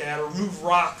stuff like that, or move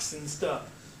rocks and stuff.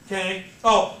 Okay?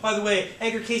 Oh, by the way,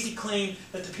 Edgar Cayce claimed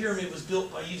that the pyramid was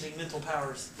built by using mental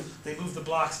powers. They moved the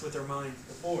blocks with their mind.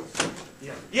 The force.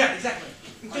 Yeah, yeah, exactly.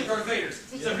 Like Darth Vader.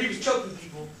 So he was choking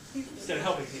people instead of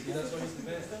helping people. That's what he's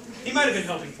the man. He might have been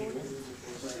helping people.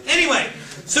 Anyway,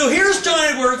 so here's John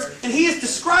Edwards, and he is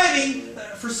describing,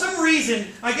 for some reason,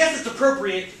 I guess it's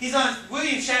appropriate, he's on,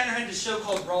 William Shatner had this show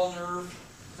called Raw Nerve,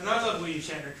 and I love William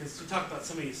Shatner because we talk about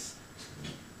somebody's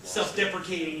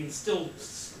self-deprecating and still,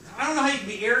 I don't know how you can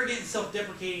be arrogant and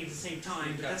self-deprecating at the same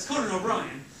time, but that's Conan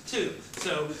O'Brien, too.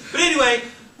 So, but anyway,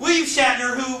 William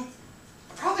Shatner, who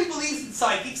probably believes in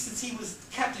psychics since he was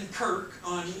Captain Kirk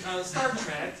on Star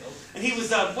Trek, and he was,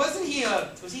 wasn't he,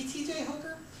 was he T.J.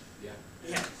 Hooker?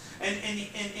 Yeah, and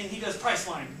he does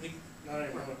Priceline. Not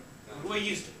anymore. The way he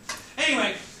used to.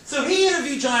 Anyway, so he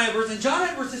interviewed John Edwards, and John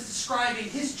Edwards is describing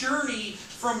his journey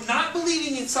from not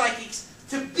believing in psychics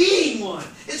to being one.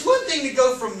 It's one thing to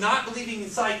go from not believing in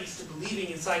psychics to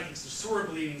believing in psychics, or sort of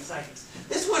believing in psychics.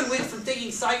 This one went from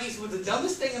thinking psychics were the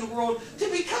dumbest thing in the world to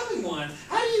becoming one.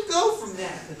 How do you go from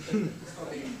that?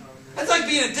 That's like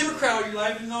being a Democrat all your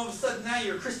life, and all of a sudden now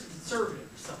you're a Christian conservative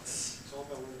or something. It's all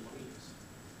about where the money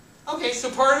is. Okay, so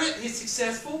part of it, he's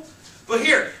successful. But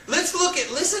here,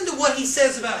 listen to what he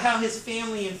says about how his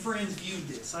family and friends viewed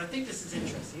this. I think this is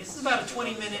interesting. This is about a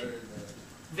 20-minute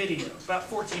video, about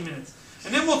 14 minutes.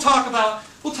 And then we'll talk about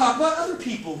other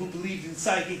people who believed in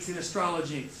psychics and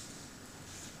astrology.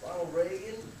 Ronald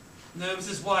Reagan? No, it was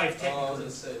his wife, Oh, I was technically.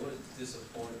 gonna say, what a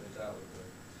disappointment that would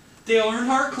be. Dale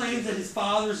Earnhardt claims that his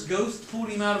father's ghost pulled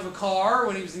him out of a car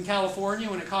when he was in California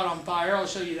when it caught on fire. I'll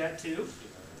show you that too.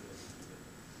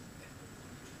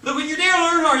 Look, when you're Dale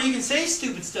Earnhardt, you can say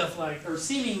stupid stuff like, or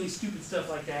seemingly stupid stuff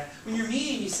like that. When you're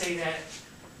me and you say that,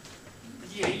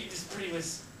 yeah, you just pretty much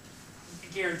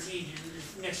guaranteed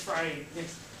your next Friday,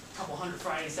 next couple hundred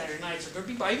Friday and Saturday nights are going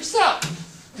to be by yourself.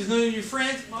 Because none of your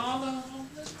friends, well,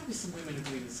 there's probably some women who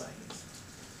believe in psychics.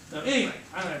 No, anyway,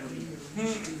 I don't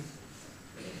believe.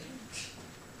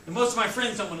 And most of my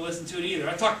friends don't want to listen to it either.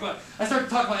 I started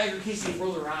talking about Edgar Cayce and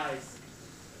roll their eyes.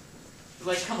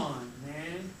 Like, come on,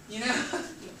 man. You know?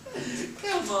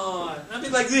 Come on. I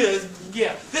mean, like this.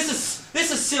 Yeah. This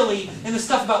is silly, and the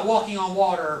stuff about walking on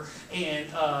water and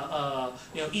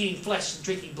eating flesh and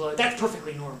drinking blood, that's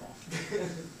perfectly normal.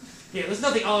 Yeah, there's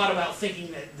nothing odd about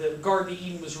thinking that the Garden of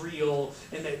Eden was real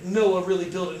and that Noah really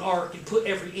built an ark and put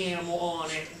every animal on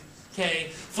it. Okay.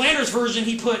 Flanders' version,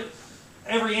 he put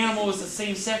every animal was the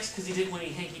same sex because he didn't want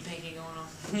any hanky-panky going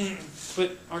on.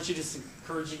 But aren't you just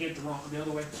encouraged to get it the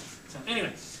other way? So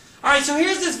anyway. Alright, so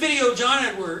here's this video of John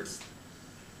Edwards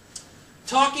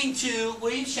talking to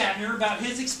William Shatner about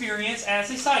his experience as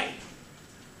a psychic.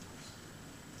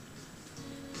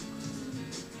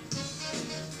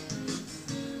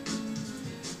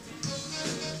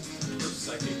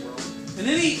 Psychic world. And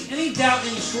any doubt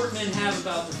any short men have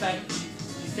about the fact that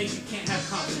you think you can't have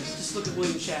confidence, just look at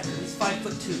William Shatner. He's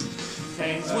 5'2".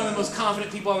 Okay, he's one of the most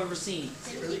confident people I've ever seen.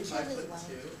 Really 5'2"?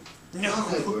 No.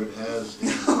 John Edward has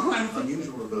the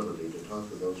unusual ability to talk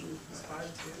to those who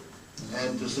have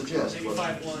and to suggest Maybe what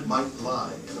 5'1". might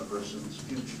lie in a person's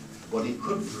future, what he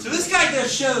could So this guy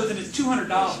does shows and it's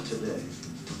 $200. today.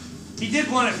 He did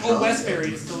one at Old Westbury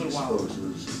just a little while ago.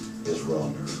 Exposes his raw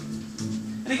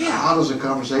nerve. And again, How does a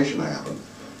conversation happen?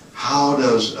 How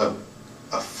does a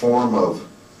form of,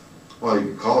 well,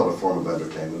 you could call it a form of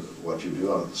entertainment, what you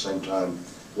do, and at the same time,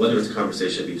 whether it's a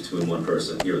conversation between one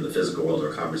person here in the physical world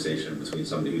or a conversation between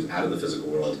somebody who's out of the physical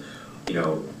world,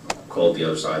 call it the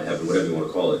other side, heaven, whatever you want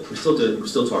to call it, we're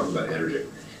still talking about energy.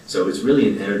 So it's really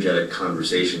an energetic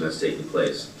conversation that's taking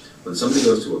place. When somebody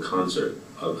goes to a concert,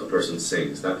 a person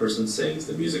sings,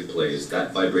 the music plays,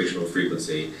 that vibrational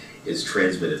frequency is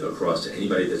transmitted across to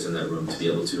anybody that's in that room to be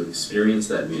able to experience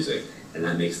that music, and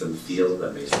that makes them feel,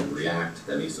 that makes them react,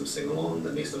 that makes them sing along,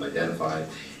 that makes them identify.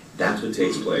 That's what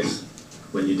takes place.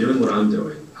 When you're doing what I'm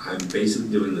doing, I'm basically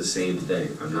doing the same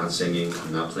thing. I'm not singing,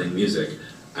 I'm not playing music,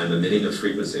 I'm emitting a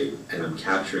frequency, and I'm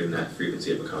capturing that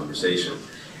frequency of a conversation.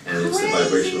 And it's the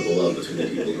vibration of the love between the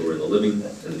people who are in the living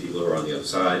and the people who are on the other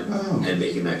side, and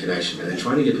making that connection. And then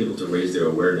trying to get people to raise their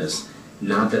awareness,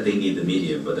 not that they need the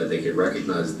medium, but that they can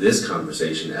recognize this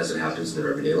conversation as it happens in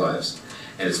their everyday lives.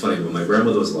 And it's funny, when my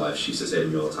grandmother was alive, she used to say to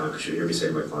me all the time, because she'd hear me say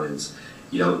to my clients,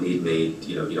 you don't need me,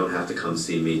 you don't have to come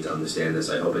see me to understand this.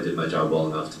 I hope I did my job well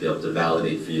enough to be able to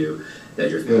validate for you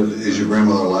that you're... Is your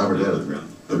grandmother alive or dead? My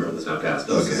grandmother's now passed.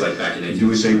 This is like back in 18... Do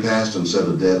we say past instead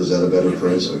of dead? Is that a better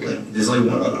phrase? Okay. There's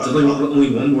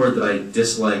only one word that I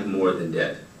dislike more than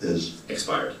dead. Is?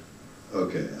 Expired.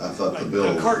 Okay, I thought the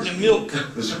bill... A carton of milk.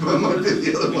 might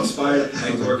be the other one. Expired. I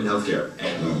used to work in healthcare,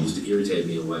 and it used to irritate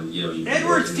me when, you...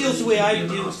 Edward feels the way I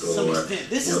do to some extent.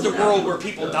 This is the world where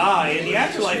people die. In the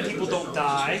afterlife, people don't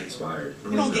die. Expired.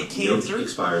 You don't get cancer.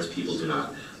 Expires, people do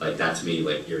not. Like, that to me,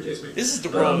 like, irritates me. This is the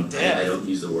world of death. I don't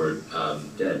use the word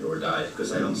dead or died,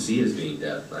 because I don't see it as being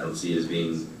death. I don't see it as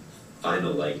being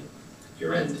final, like,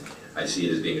 your end. I see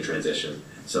it as being a transition.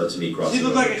 So to me, crossing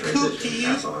over like a transition,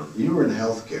 pass on. You were in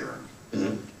healthcare.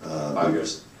 5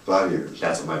 years. 5 years.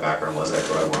 That's what my background was. That's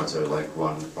what I wanted to like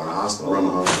run a hospital. Run a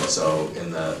hospital. So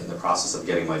in the process of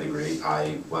getting my degree,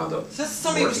 I wound up So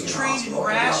somebody working was in a trained in hospital.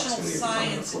 I had the rational opportunity of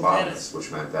science becoming a and phlebotomist, medicine.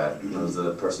 which meant that I was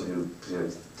the person who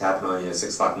tapping on you at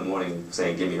 6 o'clock in the morning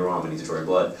saying, "Give me your arm, I need to draw your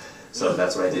blood." So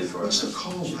that's what I did for. What's the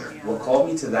call there? What called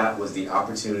me to that was the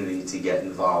opportunity to get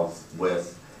involved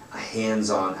with a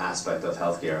hands-on aspect of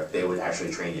healthcare. They would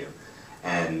actually train you.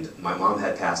 And my mom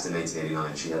had passed in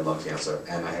 1989, she had lung cancer,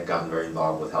 and I had gotten very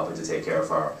involved with helping to take care of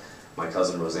her. My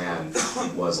cousin Roseanne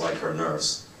was like her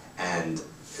nurse, and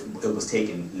it was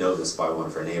taken notice by one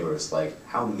of her neighbors, like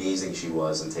how amazing she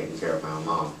was in taking care of my own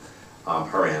mom,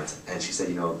 her aunt. And she said,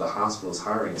 the hospital's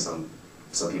hiring some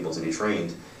people to be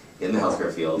trained in the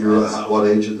healthcare field. You're what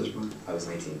age at this point? I was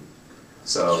 19.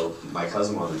 So my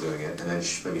cousin wound up doing it, and then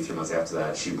maybe 3 months after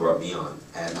that, she brought me on,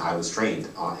 and I was trained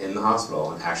in the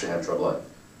hospital and actually had to draw blood.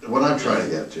 What I'm trying to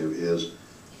get to is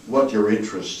what your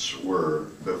interests were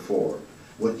before.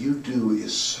 What you do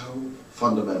is so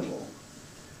fundamental.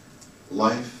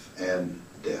 Life and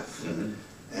death. Mm-hmm.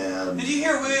 And Did you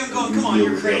hear William going, you come on, deal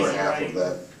you're with the other crazy, half right? of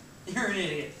that. You're an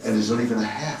idiot. And it's not even a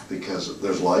half, because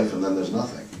there's life and then there's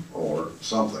nothing, or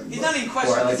something. He's but- not even Or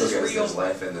questioning, I like is to look this at it, real? there's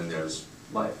life and then there's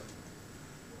life.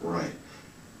 Right.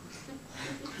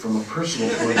 From a personal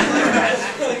point of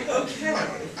view,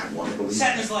 I want to believe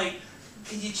Saturn's that. like,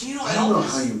 can you channel I don't know Elvis?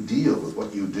 how you deal with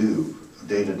what you do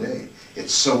day to day.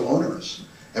 It's so onerous.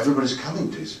 Everybody's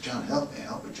coming to you, say, John, help me,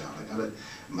 John. I got it.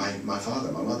 My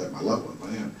father, my mother, my loved one,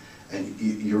 whatever. And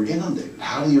you're inundated.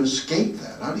 How do you escape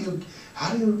that?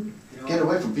 How do you get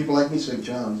away from people like me saying,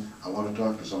 John, I want to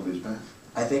talk to somebody who's passed?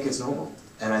 I think it's normal,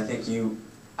 and I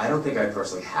don't think I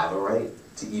personally have a right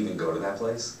to even go to that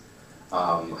place.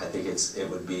 I think it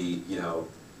would be,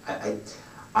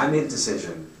 I made a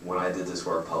decision when I did this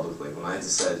work publicly, when I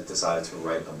decided to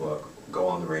write a book, go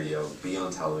on the radio, be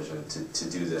on television, to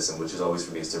do this, and which is always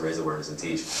for me is to raise awareness and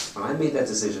teach. When I made that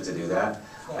decision to do that,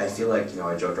 I feel like,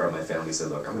 I joked around my family, said,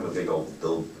 look, I'm gonna have a big old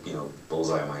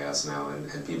bullseye on my ass now,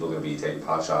 and people are gonna be taking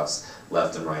pot shots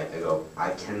left and right. I go,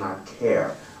 I cannot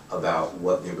care about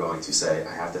what you're going to say.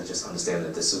 I have to just understand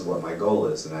that this is what my goal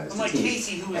is, and that is I'm to like teach.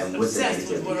 Casey, who is And with the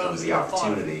obsessed with negativity what other comes the people thought.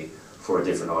 opportunity for a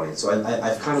different audience. So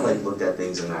I've kind of like looked at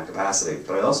things in that capacity,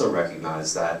 but I also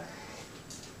recognize that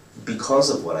because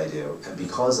of what I do, and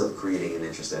because of creating an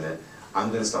interest in it, I'm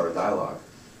going to start a dialogue.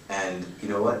 And you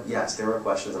know what? Yes, there are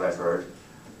questions that I've heard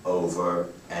over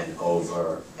and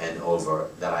over and over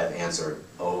that I've answered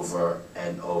over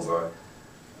and over,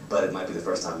 but it might be the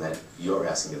first time that you're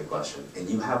asking me the question. And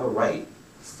you have a right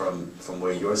from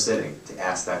where you're sitting to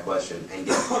ask that question and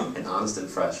get an honest and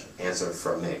fresh answer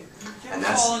from me. And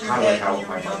that's kind of like how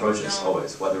I approach this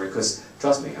always. Because,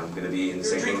 trust me, I'm going to be in the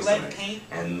St. Louis tonight,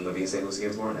 and I'm going to be in St. Louis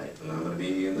again tomorrow night, and I'm going to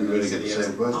be in the You're going to get the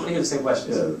same I'm going to question? get the same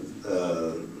questions.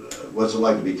 Yeah. What's it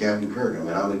like to be Captain Kirk? I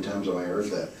mean, how many times have I heard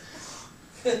that?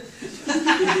 But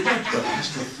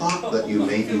has the thought that you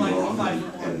may be wrong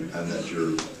and that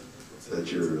you're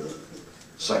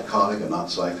psychotic and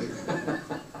not psychic?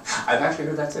 I've actually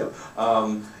heard that too.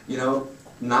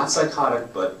 Not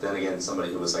psychotic, but then again,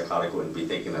 somebody who was psychotic wouldn't be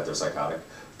thinking that they're psychotic.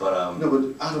 But No,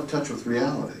 but out of touch with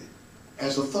reality.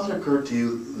 Has the thought occurred to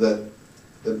you that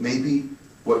maybe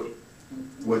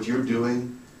what you're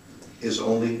doing is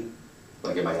only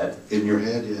like in my head? In your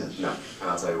head, yes. No, and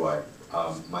I'll tell you why.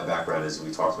 My background, as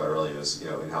we talked about earlier, is in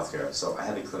healthcare. So I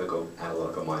have a clinical,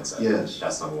 analytical mindset. Yes.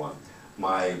 That's number one.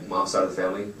 My mom's side of the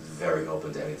family, very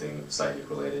open to anything psychic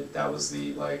related. That was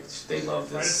they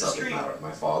loved this subject matter.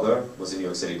 My father was a New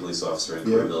York City police officer and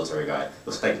career military guy. It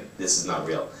was like, this is not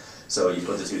real. So you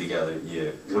put the two together,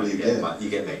 you What do you get? You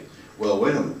get me. Well,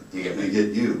 wait a minute. You get me. You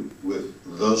get you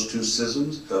with those two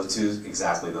schisms? Those two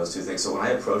things. So when I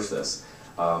approached this,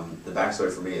 the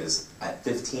backstory for me is, at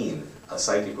 15, a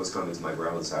psychic was coming to my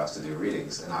grandmother's house to do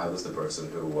readings, and I was the person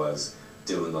who was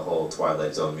doing the whole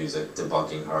Twilight Zone music,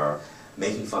 debunking her,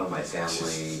 making fun of my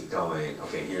family, going,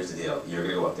 okay, here's the deal, you're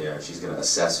going to go up there, and she's going to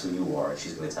assess who you are, and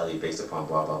she's going to tell you based upon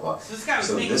blah, blah, blah. So this guy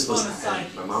was making fun of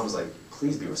psychics. My mom was like,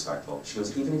 please be respectful. She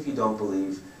goes, even if you don't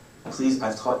believe, please,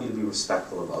 I've taught you to be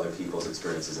respectful of other people's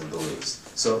experiences and beliefs.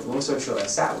 So long story short, I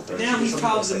sat with her. Now he's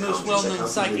probably the most well-known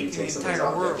psychic in the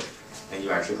entire world. And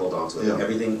you actually hold on to it. Yeah.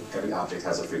 Every object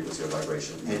has a frequency or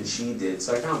vibration. And she did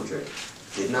psychometry.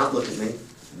 Did not look at me.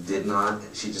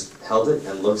 She just held it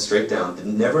and looked straight down.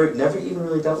 Never even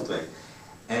really dealt with me.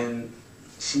 And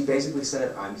she basically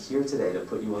said, I'm here today to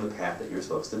put you on the path that you're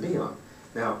supposed to be on.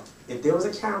 Now, if there was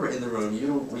a camera in the room,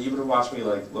 you would have watched me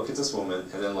like look at this woman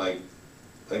and then like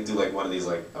do like one of these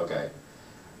like, okay.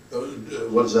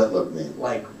 What does that look mean?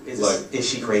 Like, is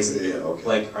she crazy? Yeah,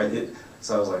 okay.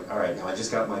 So I was like, all right, now I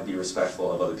just got my be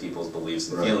respectful of other people's beliefs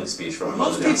and Right. feeling speech from Most mother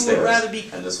people would downstairs, rather be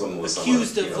and this woman was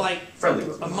accused someone, of like friendly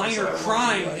with me. a minor So I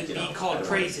crime wanted to to, be called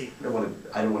crazy. I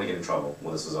didn't want to get in trouble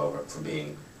when this was over for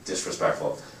being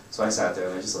disrespectful. So I sat there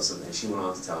and I just listened, and she went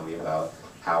on to tell me about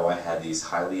how I had these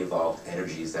highly evolved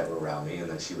energies that were around me, and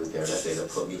that she was there that day to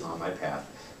put me on my path,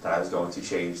 that I was going to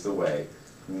change the way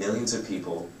millions of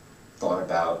people thought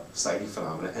about psychic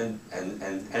phenomena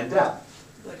and death.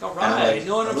 Like, all right,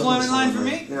 no unemployment line for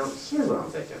me? Now, here's what I'm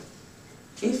thinking.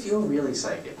 If you're really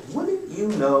psychic, wouldn't you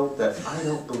know that I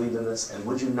don't believe in this, and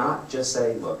would you not just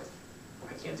say, look,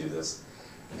 I can't do this,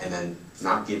 and then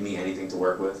not give me anything to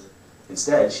work with?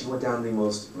 Instead, she went down the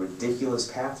most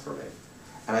ridiculous path for me.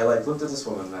 And I like looked at this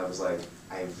woman and I was like,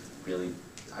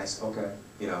 okay,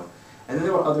 you know. And then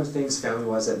there were other things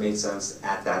family-wise that made sense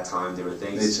at that time. There were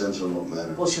things. Made sense in what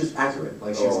manner? Well, she was accurate.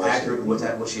 Like she was accurate with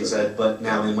what she said. But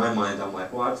now in my mind, I'm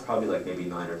like, well, I was probably like maybe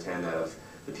 9 or 10 out of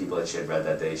the people that she had read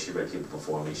that day. She read people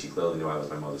before me. She clearly knew I was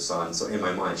my mother's son. So in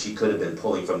my mind, she could have been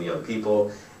pulling from the other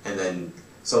people. And then,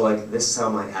 so like this is how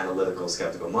my analytical,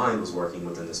 skeptical mind was working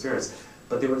within the spirits.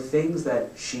 But there were things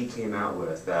that she came out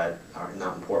with that are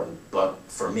not important. But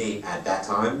for me, at that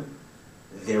time,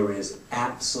 there is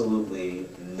absolutely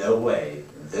no way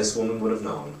this woman would have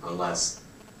known unless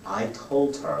I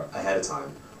told her ahead of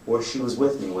time, or she was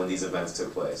with me when these events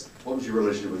took place. What was your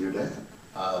relationship with your dad?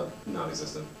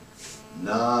 Non-existent.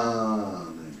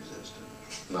 Non-existent.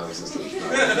 Non-existent.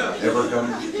 Ever come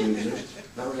to exist?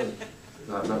 Not really.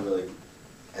 Not really.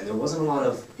 And there wasn't a lot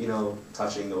of,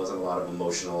 touching, there wasn't a lot of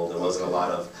emotional, there wasn't a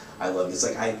lot of, I love you. It's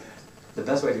like the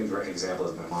best way to give an example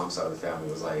is my mom's side of the family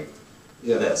was like,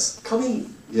 this, come eat.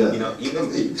 Yeah. Even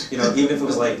if it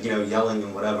was like, yelling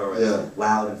and whatever, and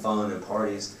loud and fun and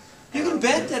parties. You can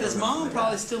bet that his mom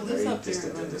probably still lives up there.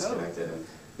 Distant and disconnected.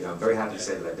 And I'm very happy to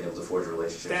say that I've been able to forge a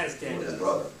relationship with his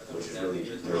brother, which is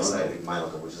really exciting. My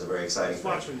uncle, which is a very exciting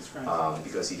thing,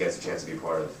 because he gets a chance to be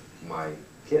part of my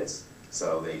kids.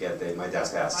 So my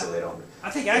dad's passed, so they don't. I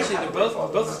think actually they're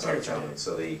both parents are dead.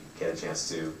 So they get a chance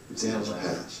to. Dad's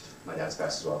passed. My dad's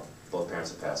passed as well. Both parents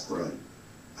have passed. Right.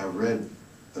 I read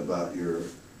about your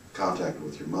contact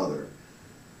with your mother.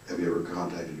 Have you ever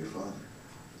contacted your father?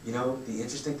 The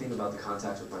interesting thing about the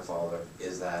contact with my father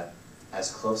is that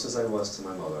as close as I was to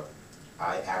my mother,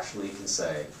 I actually can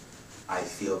say I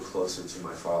feel closer to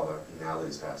my father now that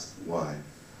he's passed. Why?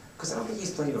 Because I don't think he's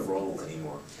playing a role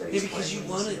anymore. Yeah, because you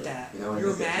wanted that.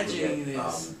 You're imagining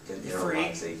this. In our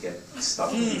lives, they get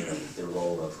stuck in the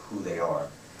role of who they are.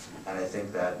 And I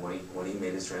think that when he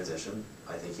made his transition,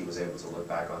 I think he was able to look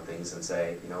back on things and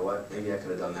say, you know what, maybe I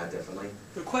could have done that differently.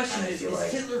 The question is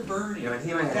Hitler burning? And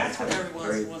he and I had That's what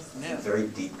everyone wants to know. Very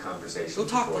deep conversation. Go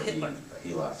talk to before Hitler.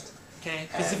 He left. Okay,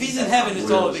 because if he's in heaven,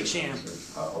 it's all a big sham.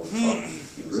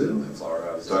 He was in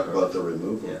Florida. I was Talk about the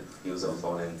removal. Yeah, he was on the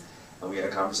phone, and we had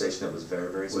a conversation that was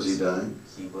very, very specific. Was he dying?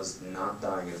 He was not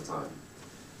dying at the time,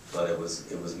 but it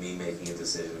was me making a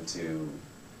decision to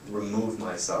remove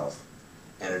myself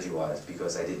energy-wise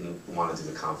because I didn't want to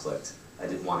do the conflict. I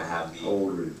didn't want to have the. How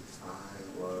old were you?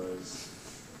 I was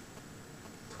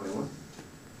 21.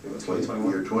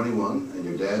 You're 21, and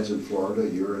your dad's in Florida.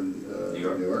 You're in New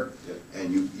York. Yep.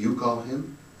 And you call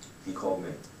him? He called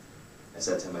me. I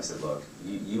said to him, I said, look,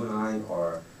 you and I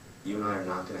are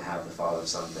not going to have the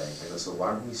father-son thing. I go, so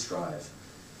why don't we strive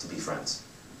to be friends?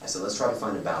 I said, let's try to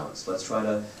find a balance. Let's try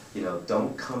to,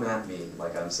 don't come at me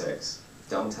like I'm 6.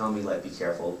 Don't tell me, like, be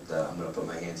careful that I'm going to put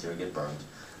my hand here and get burned.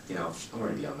 I'm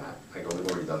already beyond that. I go, we've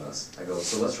already done this. I go,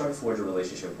 so let's try to forge a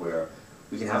relationship where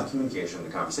we can have a communication and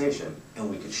a conversation, and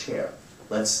we can share.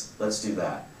 Let's do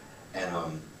that. And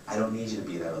I don't need you to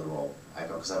be that other role. I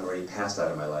go, because I'm already past that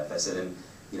in my life. I said, and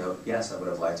you know, yes, I would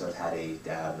have liked to have had a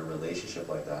dad in a relationship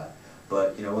like that.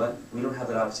 But you know what? We don't have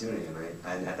that opportunity.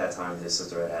 And at that time, his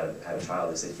sister had a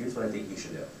child. They said, here's what I think you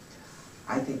should do.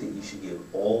 I think that you should give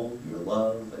all your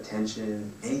love,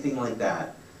 attention, anything like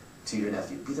that to your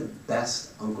nephew. Be the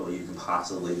best uncle you can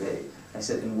possibly be. I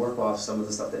said, and work off some of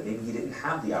the stuff that maybe he didn't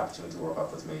have the opportunity to work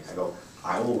off with me. I go,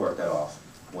 I will work that off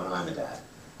when I'm a dad.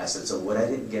 I said, so what I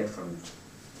didn't get from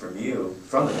you,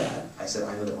 from a dad, I said,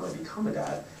 I know that when I become a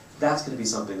dad, that's going to be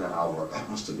something that I'll work on. That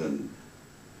must have been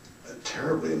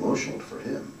terribly emotional for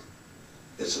him.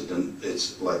 It's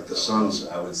like the son's...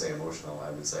 I wouldn't say emotional. I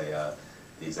would say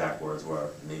the exact words were,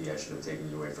 maybe I should have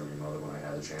taken you away from your mother when I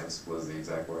had a chance, was the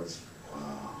exact words.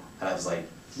 Wow. And I was like,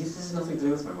 this has nothing to do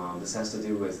with my mom. This has to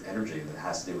do with energy, and it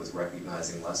has to do with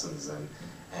recognizing lessons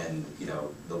and you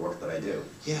know, the work that I do.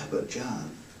 Yeah, but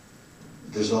John,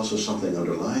 there's also something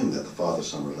underlying that, the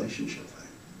father-son relationship thing,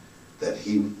 that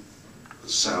he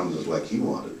sounded like he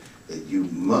wanted, that you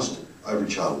must, every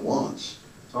child wants.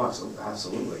 Oh,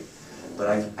 absolutely. But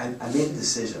I made a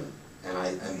decision, and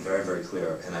I'm very, very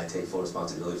clear, and I take full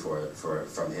responsibility for it,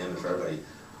 from him and for everybody.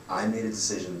 I made a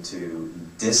decision to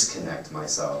disconnect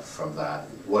myself from that.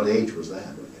 What age was that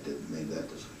when you made that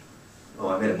decision? Oh,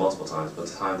 I made it multiple times, but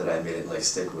the time that I made it like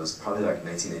stick was probably like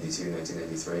 1982,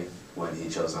 1983, when he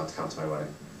chose not to come to my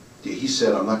wedding. He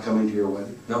said, I'm not coming to your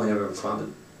wedding? No, he never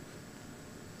responded.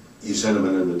 You sent him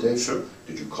an invitation? Sure.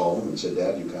 Did you call him and say,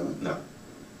 Dad, you coming? No.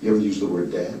 You ever use the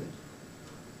word dad?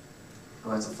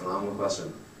 Oh, that's a phenomenal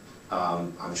question.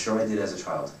 I'm sure I did as a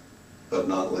child. But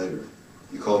not later.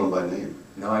 You called him by name?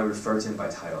 No, I referred to him by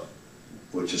title.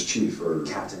 Which is Chief or?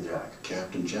 Captain Jack.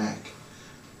 Captain Jack.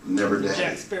 Never Daddy.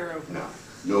 Jack Sparrow. No.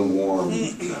 No warm?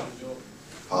 No.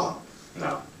 Pop?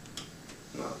 No.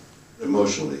 No.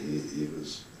 Emotionally, he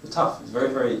was... It was tough. It was very,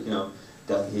 very, you know,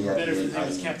 definitely he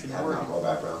had Captain an alcohol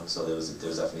background, so there was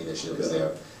definitely an issue that was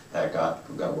there that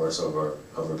got worse over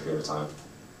a period of time.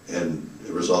 And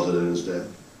it resulted in his death?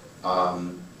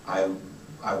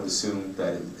 I would assume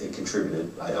that it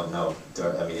contributed. I don't know.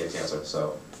 I mean, he had cancer,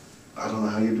 so. I don't know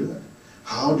how you do that.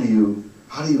 How do you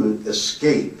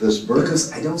escape this burden?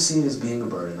 Because I don't see it as being a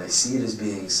burden. I see it as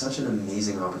being such an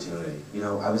amazing opportunity. You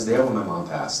know, I was there when my mom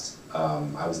passed.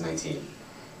 I was 19.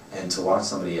 And to watch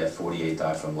somebody at 48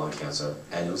 die from lung cancer,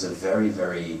 and it was a very,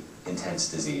 very intense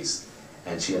disease.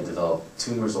 And she had developed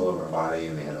tumors all over her body,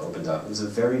 and they had opened up. It was a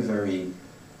very, very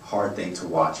hard thing to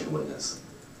watch and witness.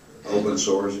 Open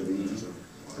sores, you mean?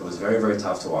 It was very, very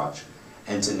tough to watch.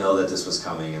 And to know that this was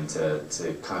coming, and to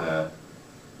kind of,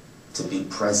 to be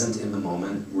present in the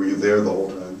moment. Were you there the whole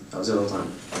time? I was there the whole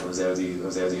time. I was there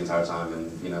the entire time,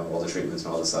 and, you know, all the treatments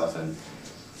and all the stuff. And,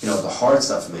 you know, the hard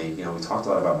stuff for me, you know, we talked a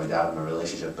lot about my dad and my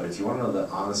relationship, but if you want to know the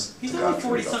honest He's to only God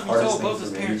truth, the 40-something years hardest old, thing both his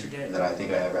for parents are me dead. that I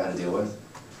think I ever had to deal with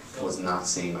was not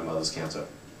seeing my mother's cancer.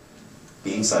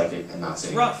 Being psychic and not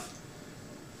seeing it. Rough.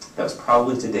 That was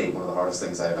probably to date one of the hardest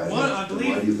things I've had to do. I Why do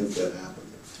believe you think that happened?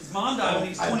 his mom died when he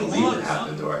was I 21 believe or it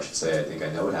happened, something. or I should say, I think I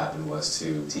know what happened, was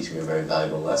to teach me a very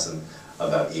valuable lesson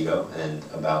about ego and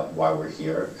about why we're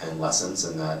here, and lessons,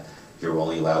 and that you're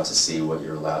only allowed to see what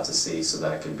you're allowed to see, so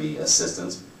that it can be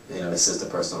assistance, you know, assist a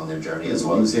person on their journey as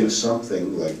well You as you. think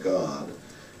something like God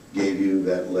gave you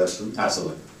that lesson?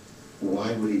 Absolutely.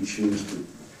 Why would he choose to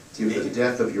give the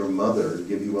death of your mother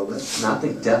give you a lesson? Not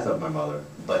the death of my mother,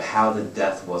 but how the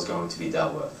death was going to be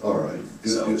dealt with. All right,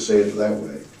 So- do say it that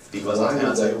way. Because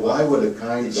Why would a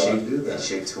kind it God shaped, do that? it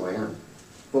shaped who I am.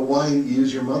 But why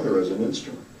use your mother as an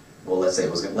instrument? Well, let's say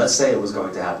it was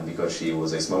going to happen because she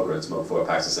was a smoker and smoked 4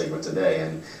 packs of cigarettes a day,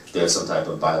 and there's some type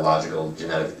of biological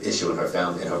genetic issue in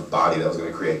her body that was going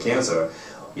to create cancer.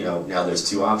 You know, now there's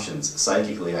 2 options.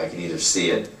 Psychically, I can either see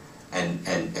it and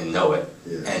know it,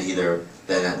 and either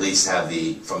then at least have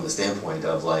from the standpoint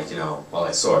of, like, you know, well,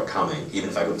 I saw it coming, even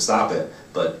if I couldn't stop it,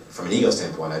 but from an ego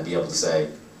standpoint, I'd be able to say,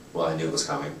 well, I knew it was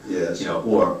coming. Yes. You know,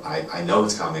 or I know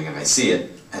it's coming and I see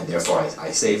it, and therefore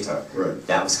I saved her. Right.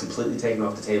 That was completely taken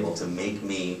off the table to make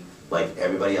me like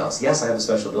everybody else. Yes, I have a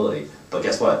special ability, but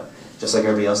guess what? Just like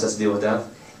everybody else has to deal with death,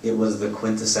 it was the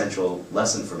quintessential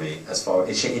lesson for me as far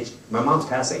as my mom's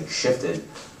passing shifted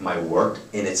my work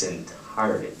in its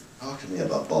entirety. Talk to me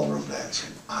about ballroom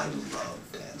dancing. I love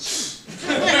dancing.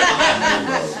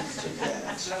 I love to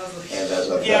dance. And as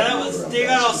I've Yeah, gotten older, I'm they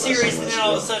got all dancing less serious, and and less then all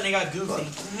of a well. sudden they got goofy.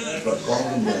 But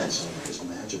ballroom dancing is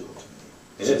magical to me.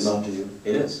 It is. Not to you?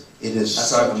 It is. It is.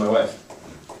 That's how I met my wife.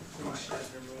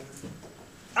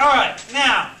 Alright,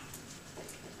 now.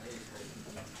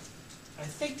 I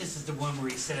think this is the one where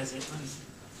he says it. Let me see.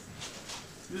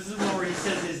 This is the one where he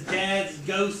says his dad's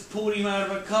ghost pulled him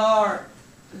out of a car.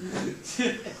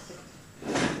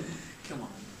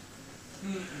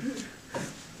 You're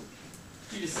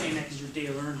just saying that because you're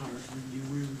Dale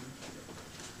Earnhardt.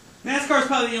 NASCAR is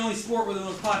probably the only sport where the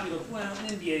most popular, well,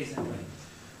 NBA is anyway.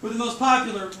 Where the most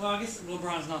popular, well, I guess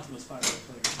LeBron's not the most popular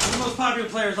player. But the most popular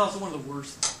player is also one of the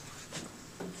worst.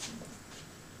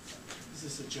 Is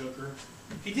this a joker?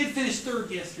 He did finish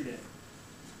third yesterday.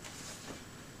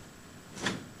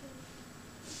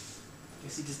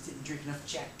 Guess he just didn't drink enough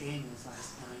Jack Daniels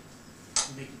last night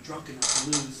to make him drunk enough to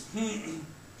lose.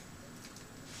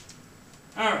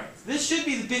 Alright, this should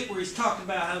be the bit where he's talking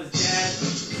about how his dad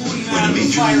pulled him out of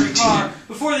his fiery car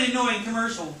before the annoying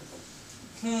commercial.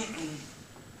 I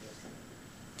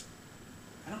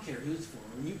don't care who it's for.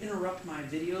 When you interrupt my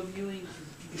video viewing, you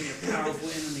can be a powerful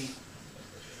enemy.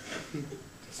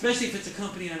 Especially if it's a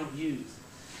company I don't use.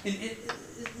 And is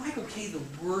Michael Kay the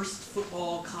worst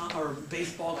football or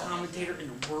baseball commentator in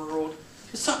the world?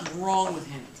 There's something wrong with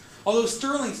him. Although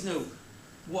Sterling's no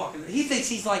walking. He thinks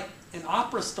he's like an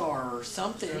opera star or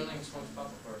something. Sterling smokes pop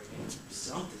before every game.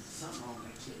 Something wrong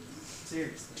with that kid.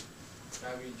 Seriously.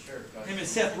 Gotta be sure. Him and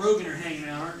Seth Rogen are hanging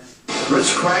out, aren't they?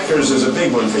 Ritz Crackers is a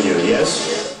big one for you,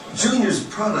 yes? Junior's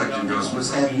product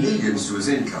endorsements add millions to his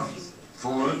income.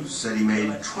 Forbes said he made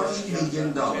 $20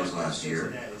 million last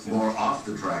year, more off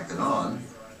the track than on.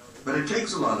 But it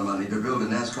takes a lot of money to build a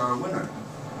NASCAR winner.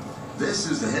 This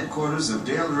is the headquarters of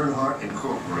Dale Earnhardt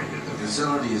Incorporated, the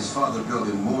facility his father built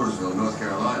in Mooresville, North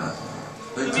Carolina.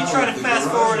 Let me try to fast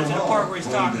forward to the part where he's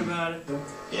talking about it.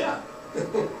 Yeah.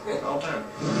 All the time.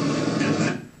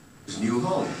 His new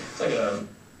home. It's like a...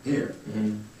 Here.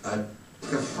 A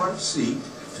front seat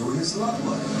to his love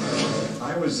life.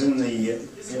 I was in the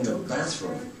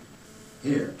bathroom.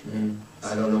 Here.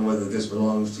 I don't know whether this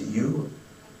belongs to you.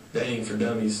 Dating for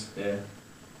Dummies, yeah.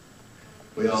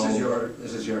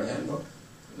 This is your handbook?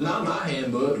 Not my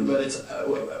handbook, but it's,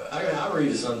 I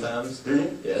read it sometimes. Do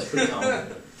you? Yeah, it's pretty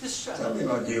common. Just shut Tell me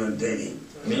about you and dating.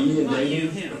 Me and Not you,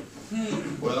 dating?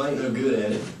 him. Well, I ain't no good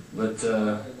at it, but,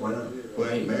 Why not? well,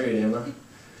 I ain't married, am I?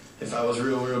 If I was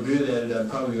real good at it, I'd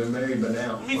probably be married by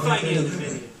now. Let me find you the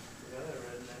video.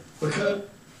 Because,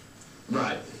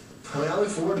 right. I mean, I look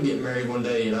forward to getting married one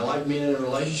day, and I like being in a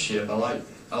relationship. I like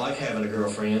having a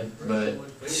girlfriend, but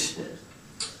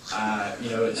you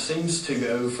know, it seems to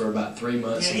go for about 3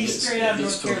 months, Yeah, and he's straight out of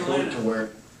gets to North a point Carolina. to where.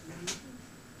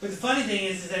 But the funny thing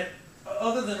is that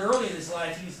other than early in his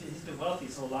life, he's been wealthy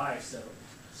his whole life. So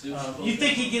you'd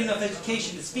think he'd get enough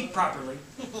education to speak properly.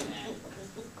 NASCAR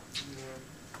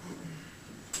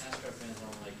fans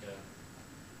don't like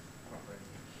proper.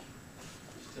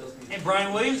 And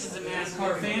Brian Williams is a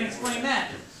NASCAR fan. Explain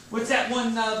that. What's that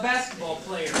one basketball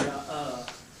player?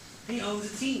 He owns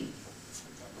a team.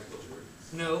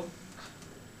 No.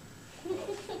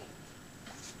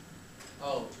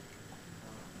 Oh.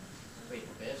 Wait,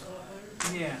 basketball player?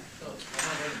 Yeah. Oh, I'm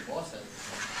not ready to boss that.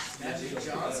 Magic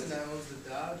Johnson that owns the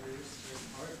Dodgers.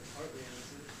 Hartley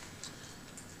owns it.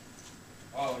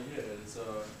 Oh, yeah, it's,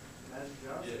 Magic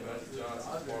Johnson. yeah, Magic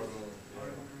Johnson's part of them.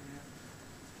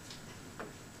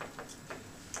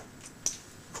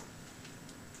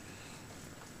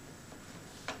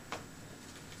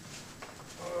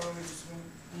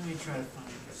 Let me try to find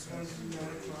it.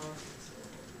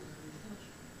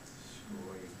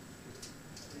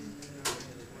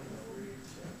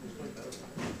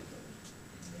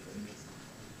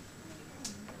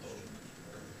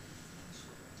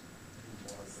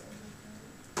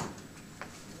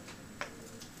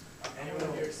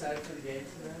 Anyone here excited for the game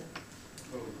tonight?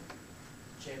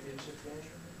 Championship game?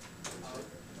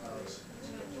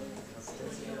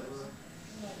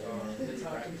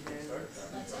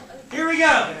 Here we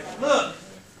go. Look.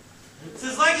 It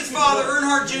says, like his father,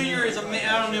 Earnhardt Jr. is a man.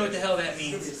 I don't know what the hell that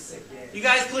means. You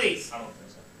guys, please.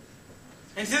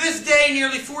 And to this day,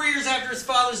 nearly 4 years after his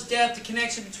father's death, the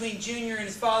connection between Junior and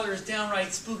his father is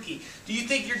downright spooky. Do you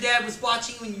think your dad was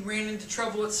watching when you ran into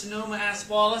trouble at Sonoma? Asked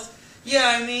Wallace.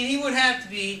 Yeah, I mean, he would have to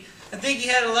be. I think he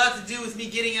had a lot to do with me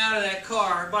getting out of that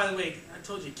car. By the way, I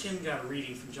told you Kim got a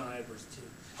reading from John Edwards, too.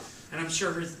 And I'm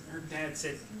sure her dad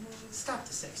said, stop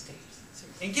the sex tapes.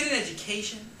 And get an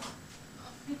education.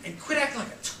 And quit acting like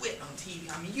a twit on TV.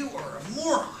 I mean, you are a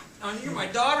moron. I mean, you're my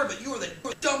daughter, but you are the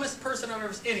dumbest person I've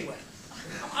ever seen. Anyway,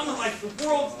 I'm like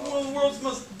one of the world's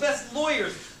most best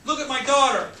lawyers. Look at my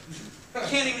daughter.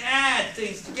 Can't even add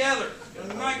things together. Oh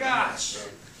my gosh.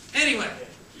 Anyway,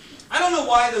 I don't know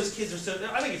why those kids are so.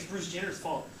 I think it's Bruce Jenner's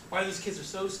fault. Why those kids are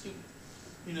so stupid.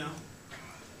 You know,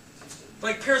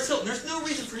 like Paris Hilton. There's no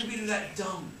reason for him to be that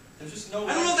dumb. There's just no.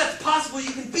 I don't know if that's possible.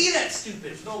 You can be that stupid.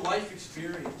 There's no life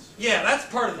experience. Yeah, that's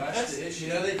part of it. That's the issue.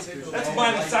 You know they took That's away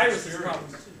Miley life Cyrus's experience.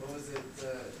 problem. What was it?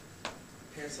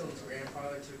 Paris Paris Hilton's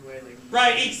grandfather took away like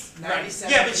Right, 97%.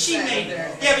 yeah, but she made of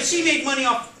their yeah, but she made money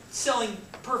off selling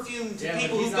perfume to Yeah, but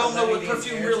people he's who not don't know what letting the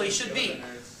perfume really inheritance should go be. to her.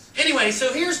 Anyway,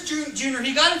 so here's Junior.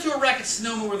 He got into a wreck at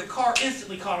Sonoma where the car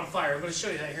instantly caught on fire. I'm going to show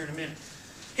you that here in a minute.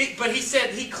 But he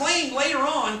said, he claimed later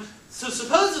on, so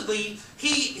supposedly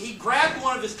he grabbed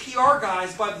one of his PR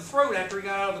guys by the throat after he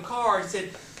got out of the car and said,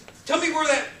 tell me where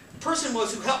that person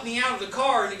was who helped me out of the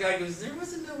car. And the guy goes, there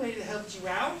wasn't no way to help you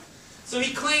out. So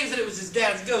he claims that it was his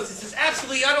dad's ghost. He says,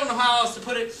 absolutely, I don't know how else to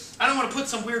put it. I don't want to put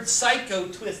some weird psycho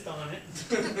twist on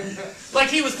it. Like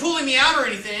he was pulling me out or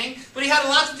anything, but he had a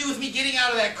lot to do with me getting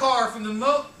out of that car. From the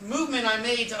movement I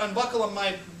made to unbuckle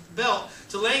my belt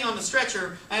to laying on the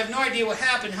stretcher, I have no idea what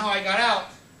happened, how I got out.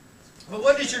 But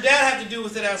what does your dad have to do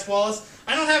with it, asked Wallace.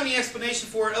 I don't have any explanation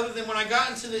for it other than when I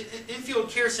got into the infield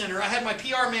care center, I had my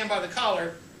PR man by the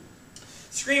collar,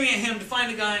 screaming at him to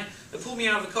find a guy that pulled me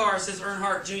out of the car, says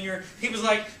Earnhardt Jr. He was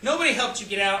like, nobody helped you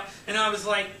get out. And I was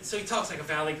like, so he talks like a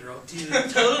valley girl. Dude,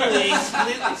 totally.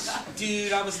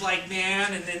 Dude, I was like,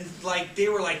 man. And then, like, they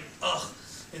were like, ugh.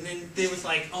 And then they was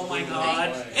like, oh my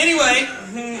God. Anyway,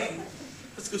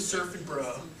 let's go surfing,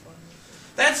 bro.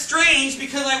 That's strange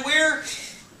because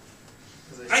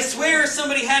I swear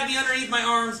somebody had me underneath my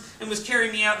arms and was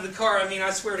carrying me out of the car. I mean, I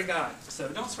swear to God. So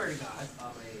don't swear to God.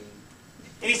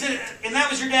 And he said, and that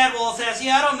was your dad, Wallace asked.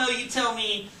 Yeah, I don't know, you tell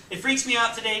me. It freaks me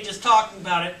out today just talking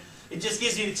about it. It just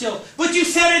gives me the chill. But you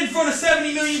said it in front of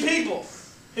 70 million people.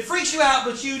 It freaks you out,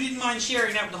 but you didn't mind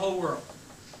sharing that with the whole world.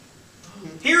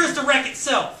 Here is the wreck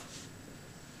itself.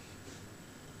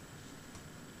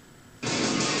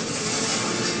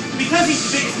 Because he's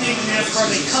the biggest name in NASCAR,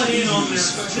 they cut in on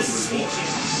this speech.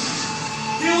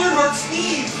 Dale Earnhardt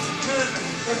sneezed.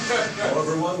 Hello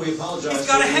everyone, we apologize He's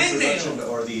got for a the hangnail. introduction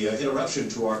or the interruption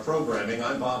to our programming.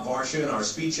 I'm Bob Varsha in our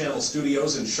Speed Channel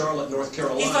studios in Charlotte, North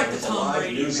Carolina He's like the with a Tom live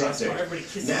Brady news of NASCAR. update. Everybody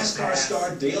kisses his NASCAR ass.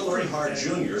 star Dale Earnhardt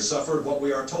Jr. suffered what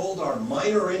we are told are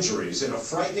minor injuries in a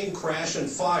frightening crash and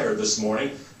fire this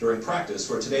morning during practice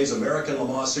for today's American Le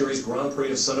Mans Series Grand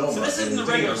Prix of Sonoma So this in isn't the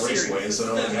the regular Deviant Raceway series. in This is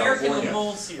Sonoma, the American California. Le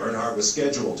Mans series. Earnhardt was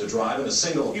scheduled to drive in a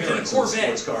single He was in a appearance in the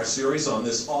Corvette. sports car series on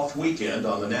this off weekend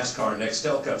on the NASCAR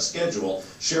Nextel Cup schedule,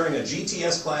 sharing a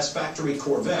GTS class factory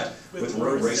Corvette with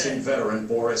road racing veteran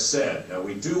Boris Said. Now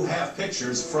we do have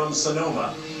pictures from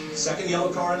Sonoma. Second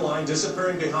yellow car in line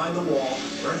disappearing behind the wall.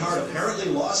 Earnhardt apparently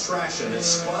lost traction and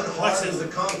spun hard into the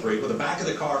concrete with the back of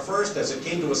the car first. As it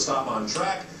came to a stop on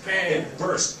track, it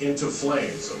burst into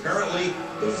flames. Apparently,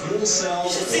 the fuel cell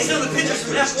You should see some of the pictures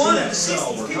from connectors to F1 in that the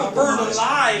cell 60s. were People burned compromised.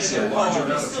 alive You see in a their large cars.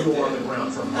 amount of fuel on the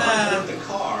ground from behind the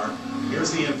car.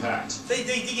 Here's the impact. They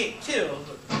get killed.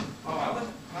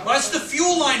 Watch the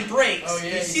fuel line breaks. Oh,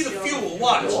 yeah, you see the see all fuel. the-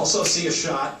 Watch. You'll also see a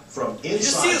shot from inside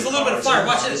just see there's a the little bit of car. fire.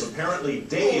 Watch Earnhardt this. was apparently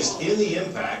dazed in the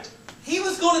impact. He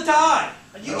was going to die.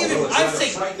 You give him, Although it's I'd rather say,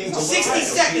 frightening to look 60 at, you'll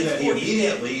see seconds that he before he's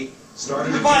dead. immediately started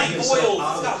Your to body get himself boils. out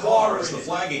It's of got the car water as in the it.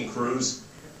 flagging crews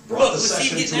brought Look, the was he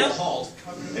session getting to a out? halt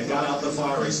and got out the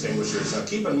fire extinguishers. Now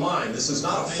keep in mind, this is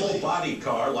not a full-body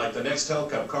car like the Nextel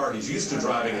Cup car he's used to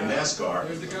driving in NASCAR.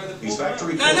 These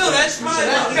factory I know, that's Corvettes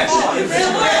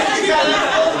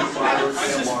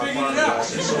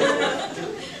right.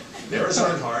 There is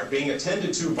Earnhardt being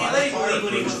attended to by Hey, the let fire him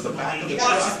leave crews what at the he back of the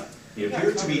wants to truck. He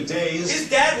appeared to be dazed. His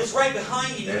dad was right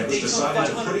behind you. And it in was the decided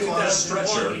to 500 put him on a 2001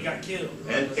 stretcher when he got killed.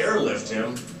 and airlift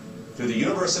him to the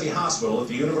University Hospital at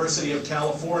the University of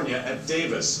California at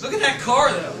Davis. Look at that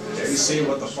car, though. There you see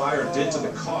what the fire did to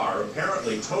the car,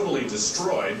 apparently totally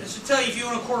destroyed. I should tell you, if you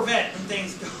own a Corvette, and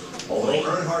things go. Although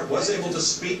Earnhardt was able to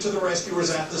speak to the rescuers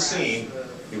at the scene,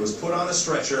 he was put on a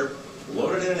stretcher,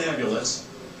 loaded in an ambulance,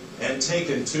 and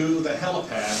taken to the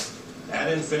helipad at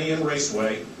Infineon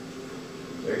Raceway.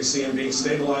 There you see him being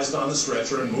stabilized on the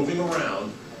stretcher and moving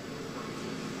around.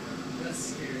 That's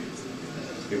scary.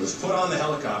 He was put on the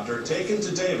helicopter, taken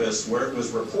to Davis, where it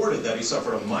was reported that he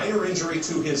suffered a minor injury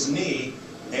to his knee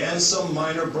and some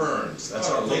minor burns. That's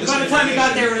our latest By the time he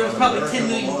got there, there was information probably from 10 American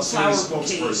million Law flower Series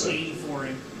bouquets spokesperson. waiting for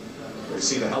him. There you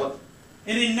see the helicopter.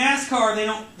 And in NASCAR,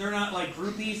 they're not like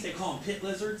groupies, they call them pit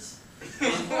lizards.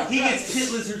 He gets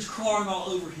pit lizards crawling all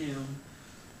over him.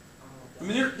 I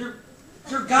mean,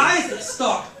 they're guys that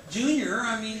stalk Junior.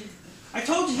 I mean, I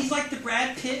told you he's like the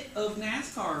Brad Pitt of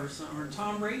NASCAR or something, or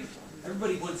Tom Brady.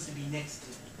 Everybody wants to be next to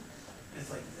him.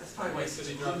 It's like, that's probably why Because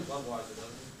he drives Budweiser,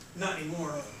 doesn't he? not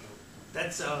anymore.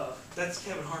 That's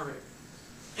Kevin Harvick.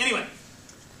 Anyway,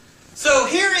 so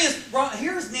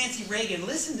here's Nancy Reagan.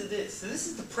 Listen to this. So this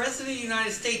is the President of the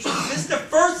United States. This is the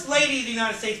First Lady of the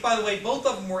United States. By the way, both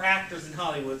of them were actors in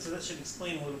Hollywood, so that should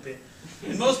explain a little bit.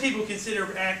 And most people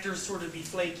consider actors sort of be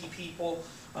flaky people.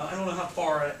 I don't know how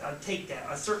far I take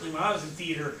that. Certainly when I was in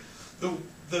theater,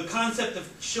 the concept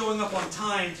of showing up on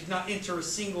time did not enter a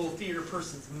single theater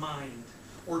person's mind,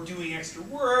 or doing extra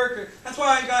work. That's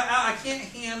why I can't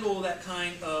handle that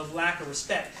kind of lack of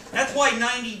respect. That's why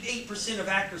 98% of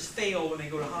actors fail when they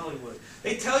go to Hollywood.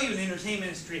 They tell you in the entertainment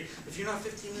industry, if you're not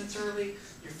 15 minutes early,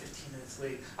 you're 15 minutes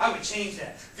late. I would change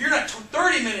that. If you're not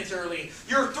 30 minutes early,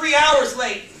 you're 3 hours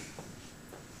late.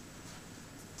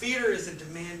 Theater is a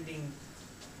demanding,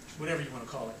 whatever you want to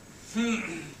call it.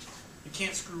 You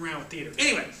can't screw around with theater.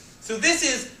 Anyway, so this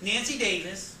is Nancy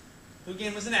Davis, who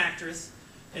again was an actress,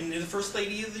 and the First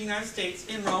Lady of the United States,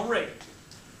 and Ronald Reagan,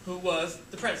 who was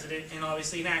the president, and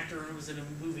obviously an actor who was in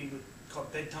a movie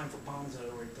called Bedtime for Bonzo,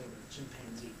 where he played a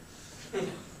chimpanzee.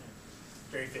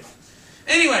 Very fit.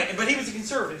 Anyway, but he was a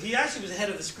conservative. He actually was the head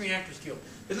of the Screen Actors Guild.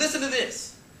 But listen to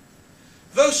this.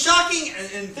 Though shocking,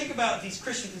 and think about these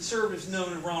Christian conservatives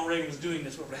knowing that Ronald Reagan was doing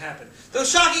this, what would happen? Though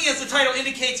shocking as the title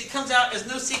indicates, it comes out as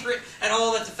no secret at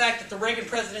all that the fact that the Reagan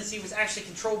presidency was actually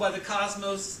controlled by the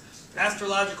cosmos,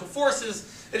 astrological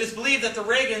forces. It is believed that the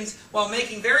Reagans, while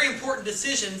making very important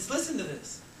decisions, listen to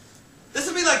this. This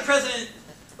would be like President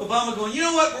Obama going, you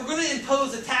know what, we're going to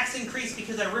impose a tax increase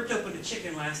because I ripped open a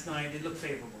chicken last night and it looked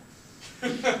favorable.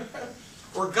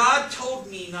 Or God told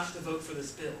me not to vote for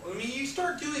this bill. I mean, you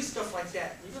start doing stuff like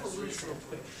that, you're going to lose real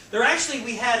quick.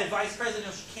 We had a vice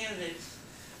presidential candidate,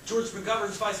 George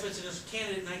McGovern's vice presidential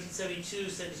candidate in 1972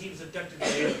 said that he was abducted by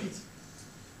aliens.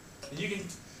 And you can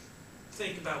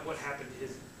think about what happened to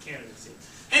his candidacy.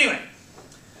 Anyway,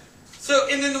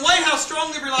 and then the White House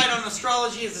strongly relied on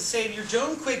astrology as a savior.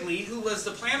 Joan Quigley, who was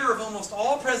the planner of almost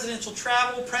all presidential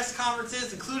travel, press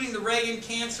conferences, including the Reagan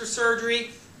cancer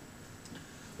surgery,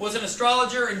 was an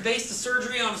astrologer and based the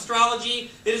surgery on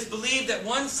astrology. It is believed that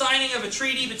one signing of a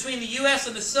treaty between the U.S.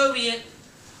 and the Soviet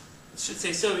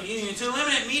Union to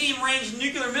eliminate medium-range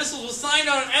nuclear missiles was signed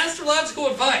on astrological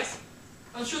advice.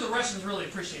 I'm sure the Russians really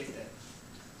appreciate that.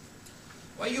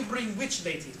 Why you bring which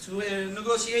lady to a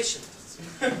negotiation?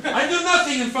 I do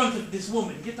nothing in front of this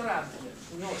woman. Get her out of here.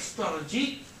 You know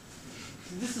astrology.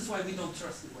 This is why we don't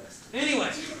trust the West.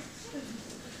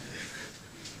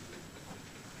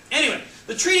 Anyway,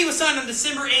 the treaty was signed on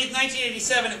December 8,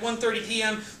 1987 at 1:30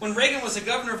 p.m. When Reagan was the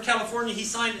governor of California, he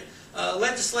signed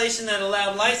legislation that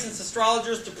allowed licensed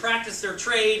astrologers to practice their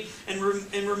trade and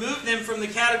removed them from the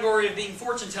category of being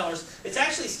fortune tellers. It's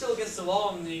actually still against the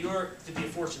law in New York to be a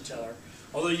fortune teller,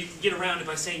 although you can get around it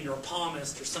by saying you're a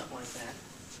palmist or something like that.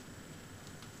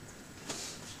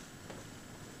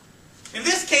 In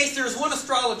this case, there was one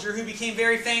astrologer who became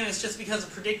very famous just because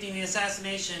of predicting the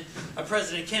assassination of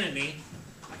President Kennedy.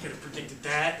 I could have predicted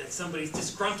that somebody's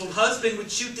disgruntled husband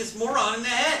would shoot this moron in the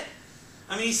head.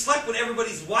 I mean, he slept with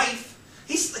everybody's wife.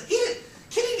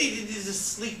 Kennedy didn't just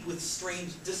sleep with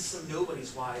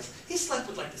nobody's wives. He slept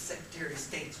with like the Secretary of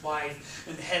State's wife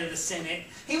and the head of the Senate.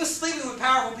 He was sleeping with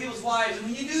powerful people's wives. And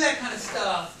when you do that kind of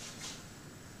stuff,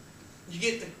 you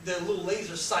get the little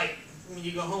laser sight when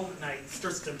you go home at night. It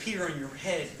starts to appear on your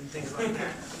head and things like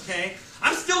that. Okay?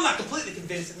 I'm still not completely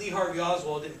convinced that Lee Harvey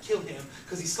Oswald didn't kill him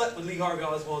because he slept with Lee Harvey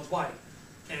Oswald's wife.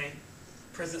 Okay?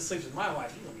 The president sleeps with my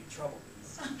wife, he's going to be in trouble.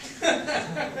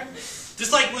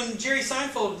 Just like when Jerry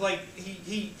Seinfeld, like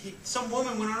some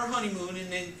woman went on her honeymoon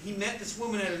and then he met this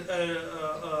woman at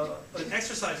an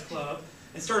exercise club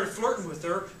and started flirting with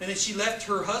her, and then she left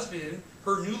her husband,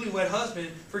 her newlywed husband,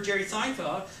 for Jerry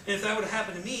Seinfeld. And if that would have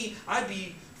happened to me, I'd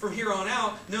be from here on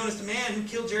out known as the man who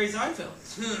killed Jerry Seinfeld.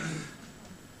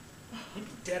 He'd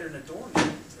be deader than a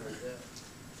doornail.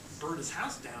 Burn his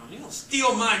house down. You don't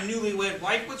steal my newlywed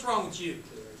wife. What's wrong with you?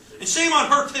 And shame on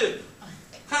her too.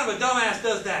 What kind of a dumbass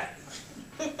does that?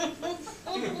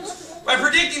 By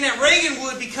predicting that Reagan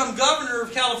would become governor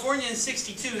of California in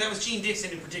 '62, that was Gene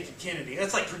Dixon who predicted Kennedy.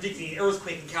 That's like predicting an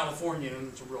earthquake in California, and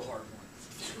it's a real hard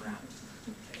one.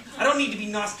 I don't need to be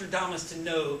Nostradamus to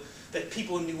know that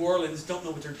people in New Orleans don't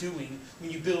know what they're doing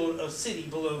when you build a city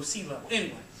below sea level.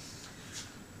 Anyway.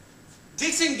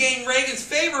 Dixon gained Reagan's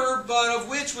favor, but of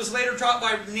which was later dropped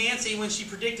by Nancy when she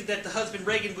predicted that the husband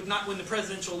Reagan would not win the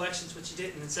presidential elections, which he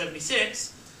didn't in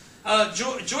 '76.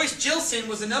 Joyce Jillson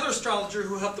was another astrologer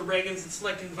who helped the Reagans in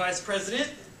selecting the vice president,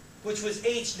 which was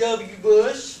H.W.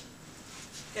 Bush.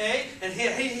 Okay, and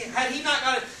had he not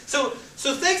got it, so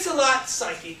thanks a lot,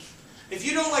 psychic. If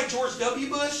you don't like George W.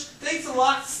 Bush, thanks a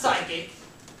lot, psychic,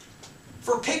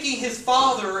 for picking his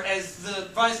father as the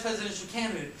vice presidential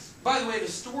candidate. By the way, the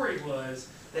story was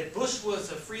that Bush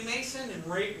was a Freemason and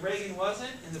Reagan wasn't,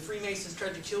 and the Freemasons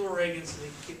tried to kill Reagan so they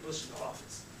could kick Bush into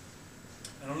office.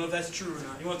 I don't know if that's true or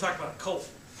not. You want to talk about a cult.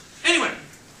 Anyway,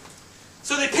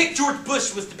 so they picked George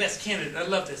Bush was the best candidate. I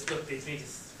love this. Look, they made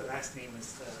his last name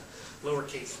is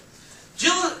lowercase.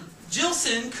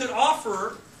 Jilson could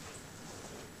offer,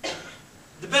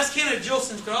 the best candidate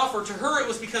Jilson could offer, to her it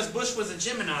was because Bush was a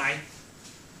Gemini,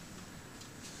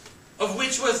 of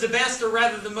which was the best, or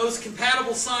rather the most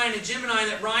compatible sign, a Gemini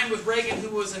that rhymed with Reagan,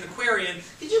 who was an Aquarian.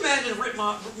 Could you imagine if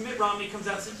Mitt Romney comes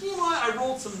out and says, you know what, I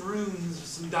rolled some runes or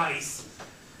some dice,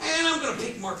 and I'm going to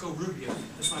pick Marco Rubio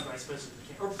as my vice president,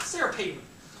 or Sarah Palin.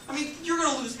 I mean, you're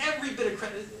going to lose every bit of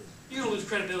credit. You're going to lose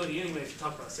credibility anyway if you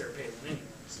talk about Sarah Palin anyway.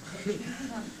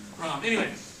 Anyway,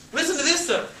 listen to this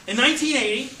though. In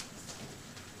 1980,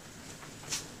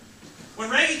 when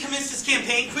Reagan commenced his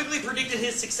campaign, quickly predicted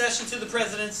his succession to the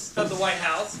presidency of the White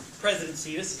House.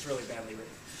 Presidency, this is really badly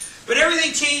written. But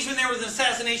everything changed when there was an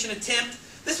assassination attempt.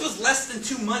 This was less than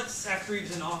 2 months after he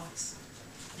was in office.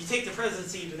 You take the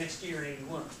presidency the next year in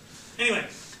 81. Anyway,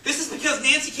 this is because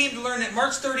Nancy came to learn that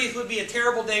March 30th would be a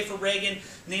terrible day for Reagan.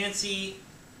 Nancy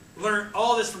learned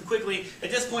all this from Quigley.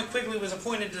 At this point, Quigley was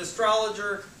appointed as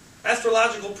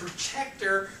astrological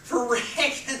protector for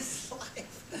Reagan's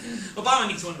life. Obama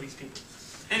needs one of these people.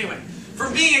 Anyway,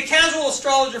 from being a casual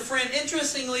astrologer friend,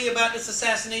 interestingly about this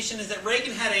assassination is that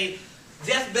Reagan had a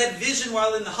deathbed vision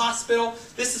while in the hospital.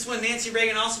 This is when Nancy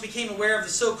Reagan also became aware of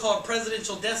the so-called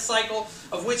presidential death cycle,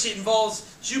 of which it involves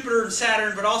Jupiter and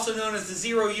Saturn, but also known as the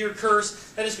 0-year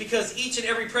curse. That is because each and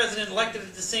every president elected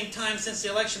at the same time since the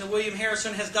election of William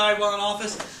Harrison has died while in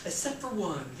office, except for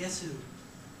one. Guess who?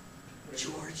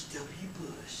 George W.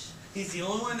 Bush. He's the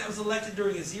only one that was elected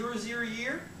during a 0-0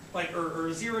 year, like or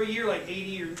a 0 year, like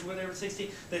 80 or whatever,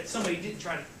 60, that somebody didn't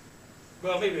try to.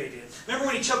 Well, maybe they did. Remember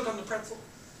when he choked on the pretzel?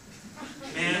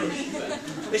 Man,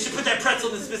 they should put that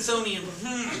pretzel in the Smithsonian.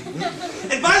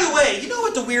 And by the way, you know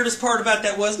what the weirdest part about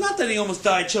that was? Not that he almost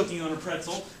died choking on a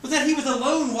pretzel, was that he was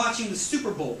alone watching the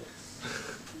Super Bowl.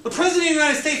 The President of the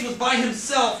United States was by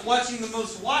himself watching the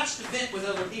most watched event with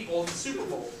other people, the Super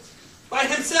Bowl. By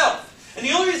himself. And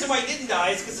the only reason why he didn't die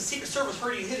is because the Secret Service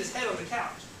heard he hit his head on the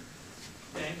couch.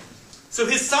 Okay? So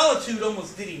his solitude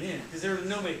almost did him in, because there was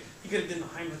no way he could have done the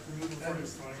Heimlich removal for him.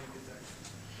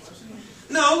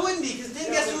 No, it wouldn't be, because then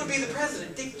guess who would be the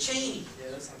president? Dick Cheney.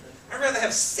 I'd rather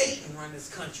have Satan run this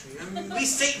country. I mean, at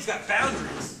least Satan's got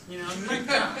boundaries. You know, I mean, my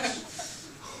gosh.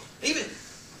 Even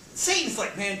Satan's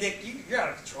like, man, Dick, you're out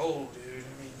of control, dude.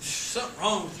 I mean, something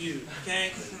wrong with you,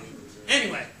 okay?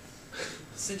 Anyway,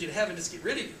 I'll send you to heaven, just get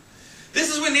rid of you.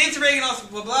 This is when Nancy Reagan also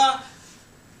blah blah.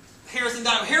 Harrison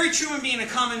died. Harry Truman being a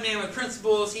common man with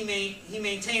principles he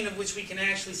maintained, of which we can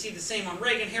actually see the same on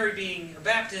Reagan. Harry being a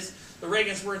Baptist, the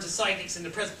Reagans were into psychics in the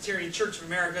Presbyterian Church of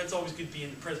America. It's always good to be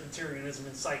into Presbyterianism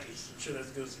and psychics. I'm sure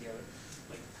that goes together.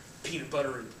 Like peanut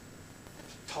butter and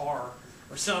tar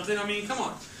or something. I mean, come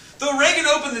on. Though Reagan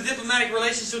opened the diplomatic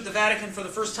relations with the Vatican for the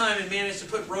first time and managed to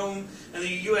put Rome and the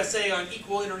USA on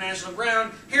equal international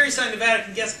ground, Harry signed the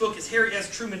Vatican guest book as Harry S.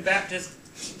 Truman Baptist.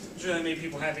 I'm sure that made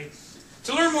people happy.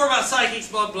 To learn more about psychics,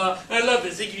 blah, blah, and I love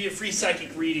this. They give you a free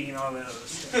psychic reading and all that other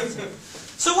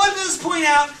stuff. So what does this point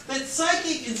out? That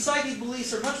psychic and psychic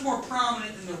beliefs are much more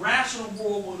prominent than the rational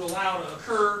world would allow to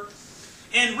occur.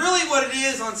 And really what it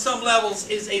is on some levels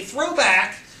is a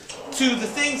throwback to the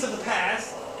things of the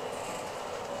past.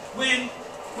 When,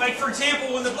 like for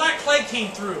example, when the Black Plague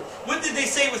came through, what did they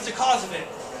say was the cause of it?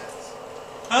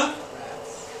 Huh?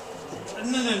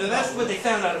 No, that's what they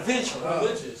found out eventually.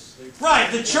 Religious. Right,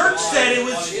 the church said it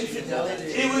was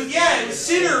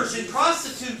sinners and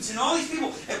prostitutes and all these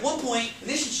people. At one point, and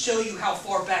this should show you how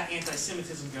far back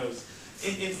anti-Semitism goes.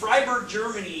 In Freiburg,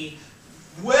 Germany,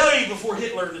 way before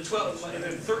Hitler in the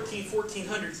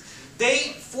 1400s,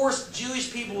 they forced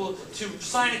Jewish people to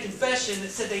sign a confession that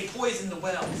said they poisoned the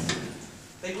wells.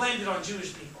 They blamed it on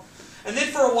Jewish people. And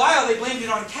then for a while, they blamed it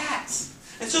on cats.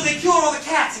 And so they killed all the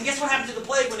cats. And guess what happened to the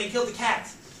plague when they killed the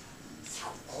cats?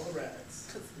 All the rats.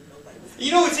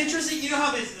 You know what's interesting? You know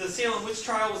how the Salem witch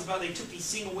trial was about they took these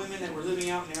single women that were living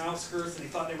out in the outskirts and they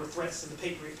thought they were threats to the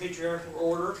patriarchal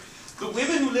order? The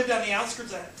women who lived on the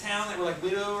outskirts of that town that were like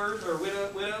widowers or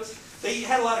widows, they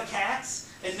had a lot of cats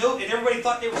and everybody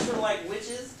thought they were sort of like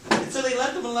witches. And so they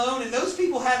let them alone, and those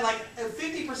people had like a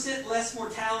 50% less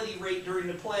mortality rate during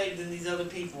the plague than these other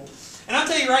people. And I'll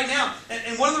tell you right now,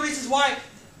 and one of the reasons why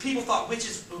people thought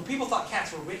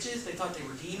cats were witches, they thought they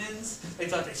were demons, they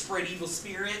thought they spread evil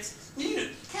spirits. You know,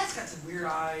 cats got some weird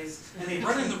eyes, and they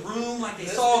run in the room like they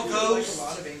saw ghosts.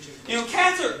 You know,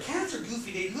 cats are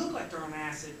goofy, they look like they're on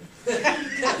acid. Their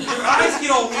eyes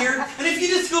get all weird, and if you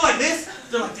just go like this,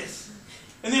 they're like this.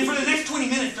 And then for the next 20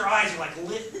 minutes, their eyes are like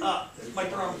lit up, like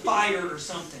they're on fire or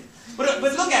something. But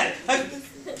look at it.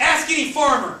 Ask any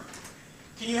farmer.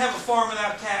 Can you have a farm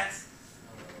without cats?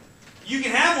 You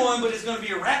can have one, but it's going to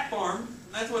be a rat farm.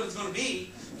 That's what it's going to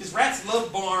be. Because rats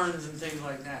love barns and things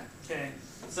like that. Okay.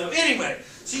 So anyway,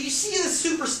 so you see the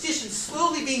superstition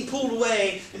slowly being pulled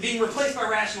away and being replaced by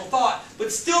rational thought,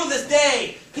 but still to this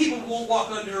day, people won't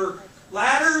walk under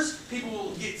ladders, people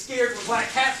will get scared when black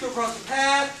cats go across the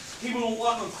path, people won't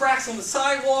walk on cracks on the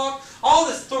sidewalk, all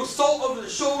this, throw salt over their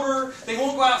shoulder, they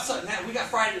won't go outside. Now, we got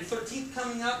Friday the 13th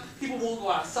coming up, people won't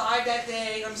go outside that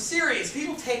day. I'm serious,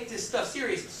 people take this stuff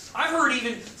serious. I've heard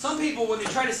even some people, when they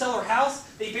try to sell their house,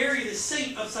 they bury the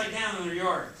saint upside down in their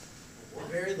yard.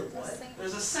 They bury the what?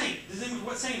 There's a saint.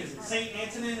 What saint is it? Saint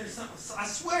Antonin or something? I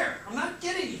swear, I'm not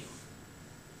kidding you.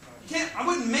 You can't, I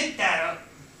wouldn't make that up,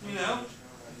 you know.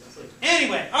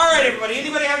 Anyway, all right, everybody.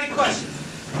 Anybody have any questions?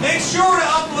 Make sure to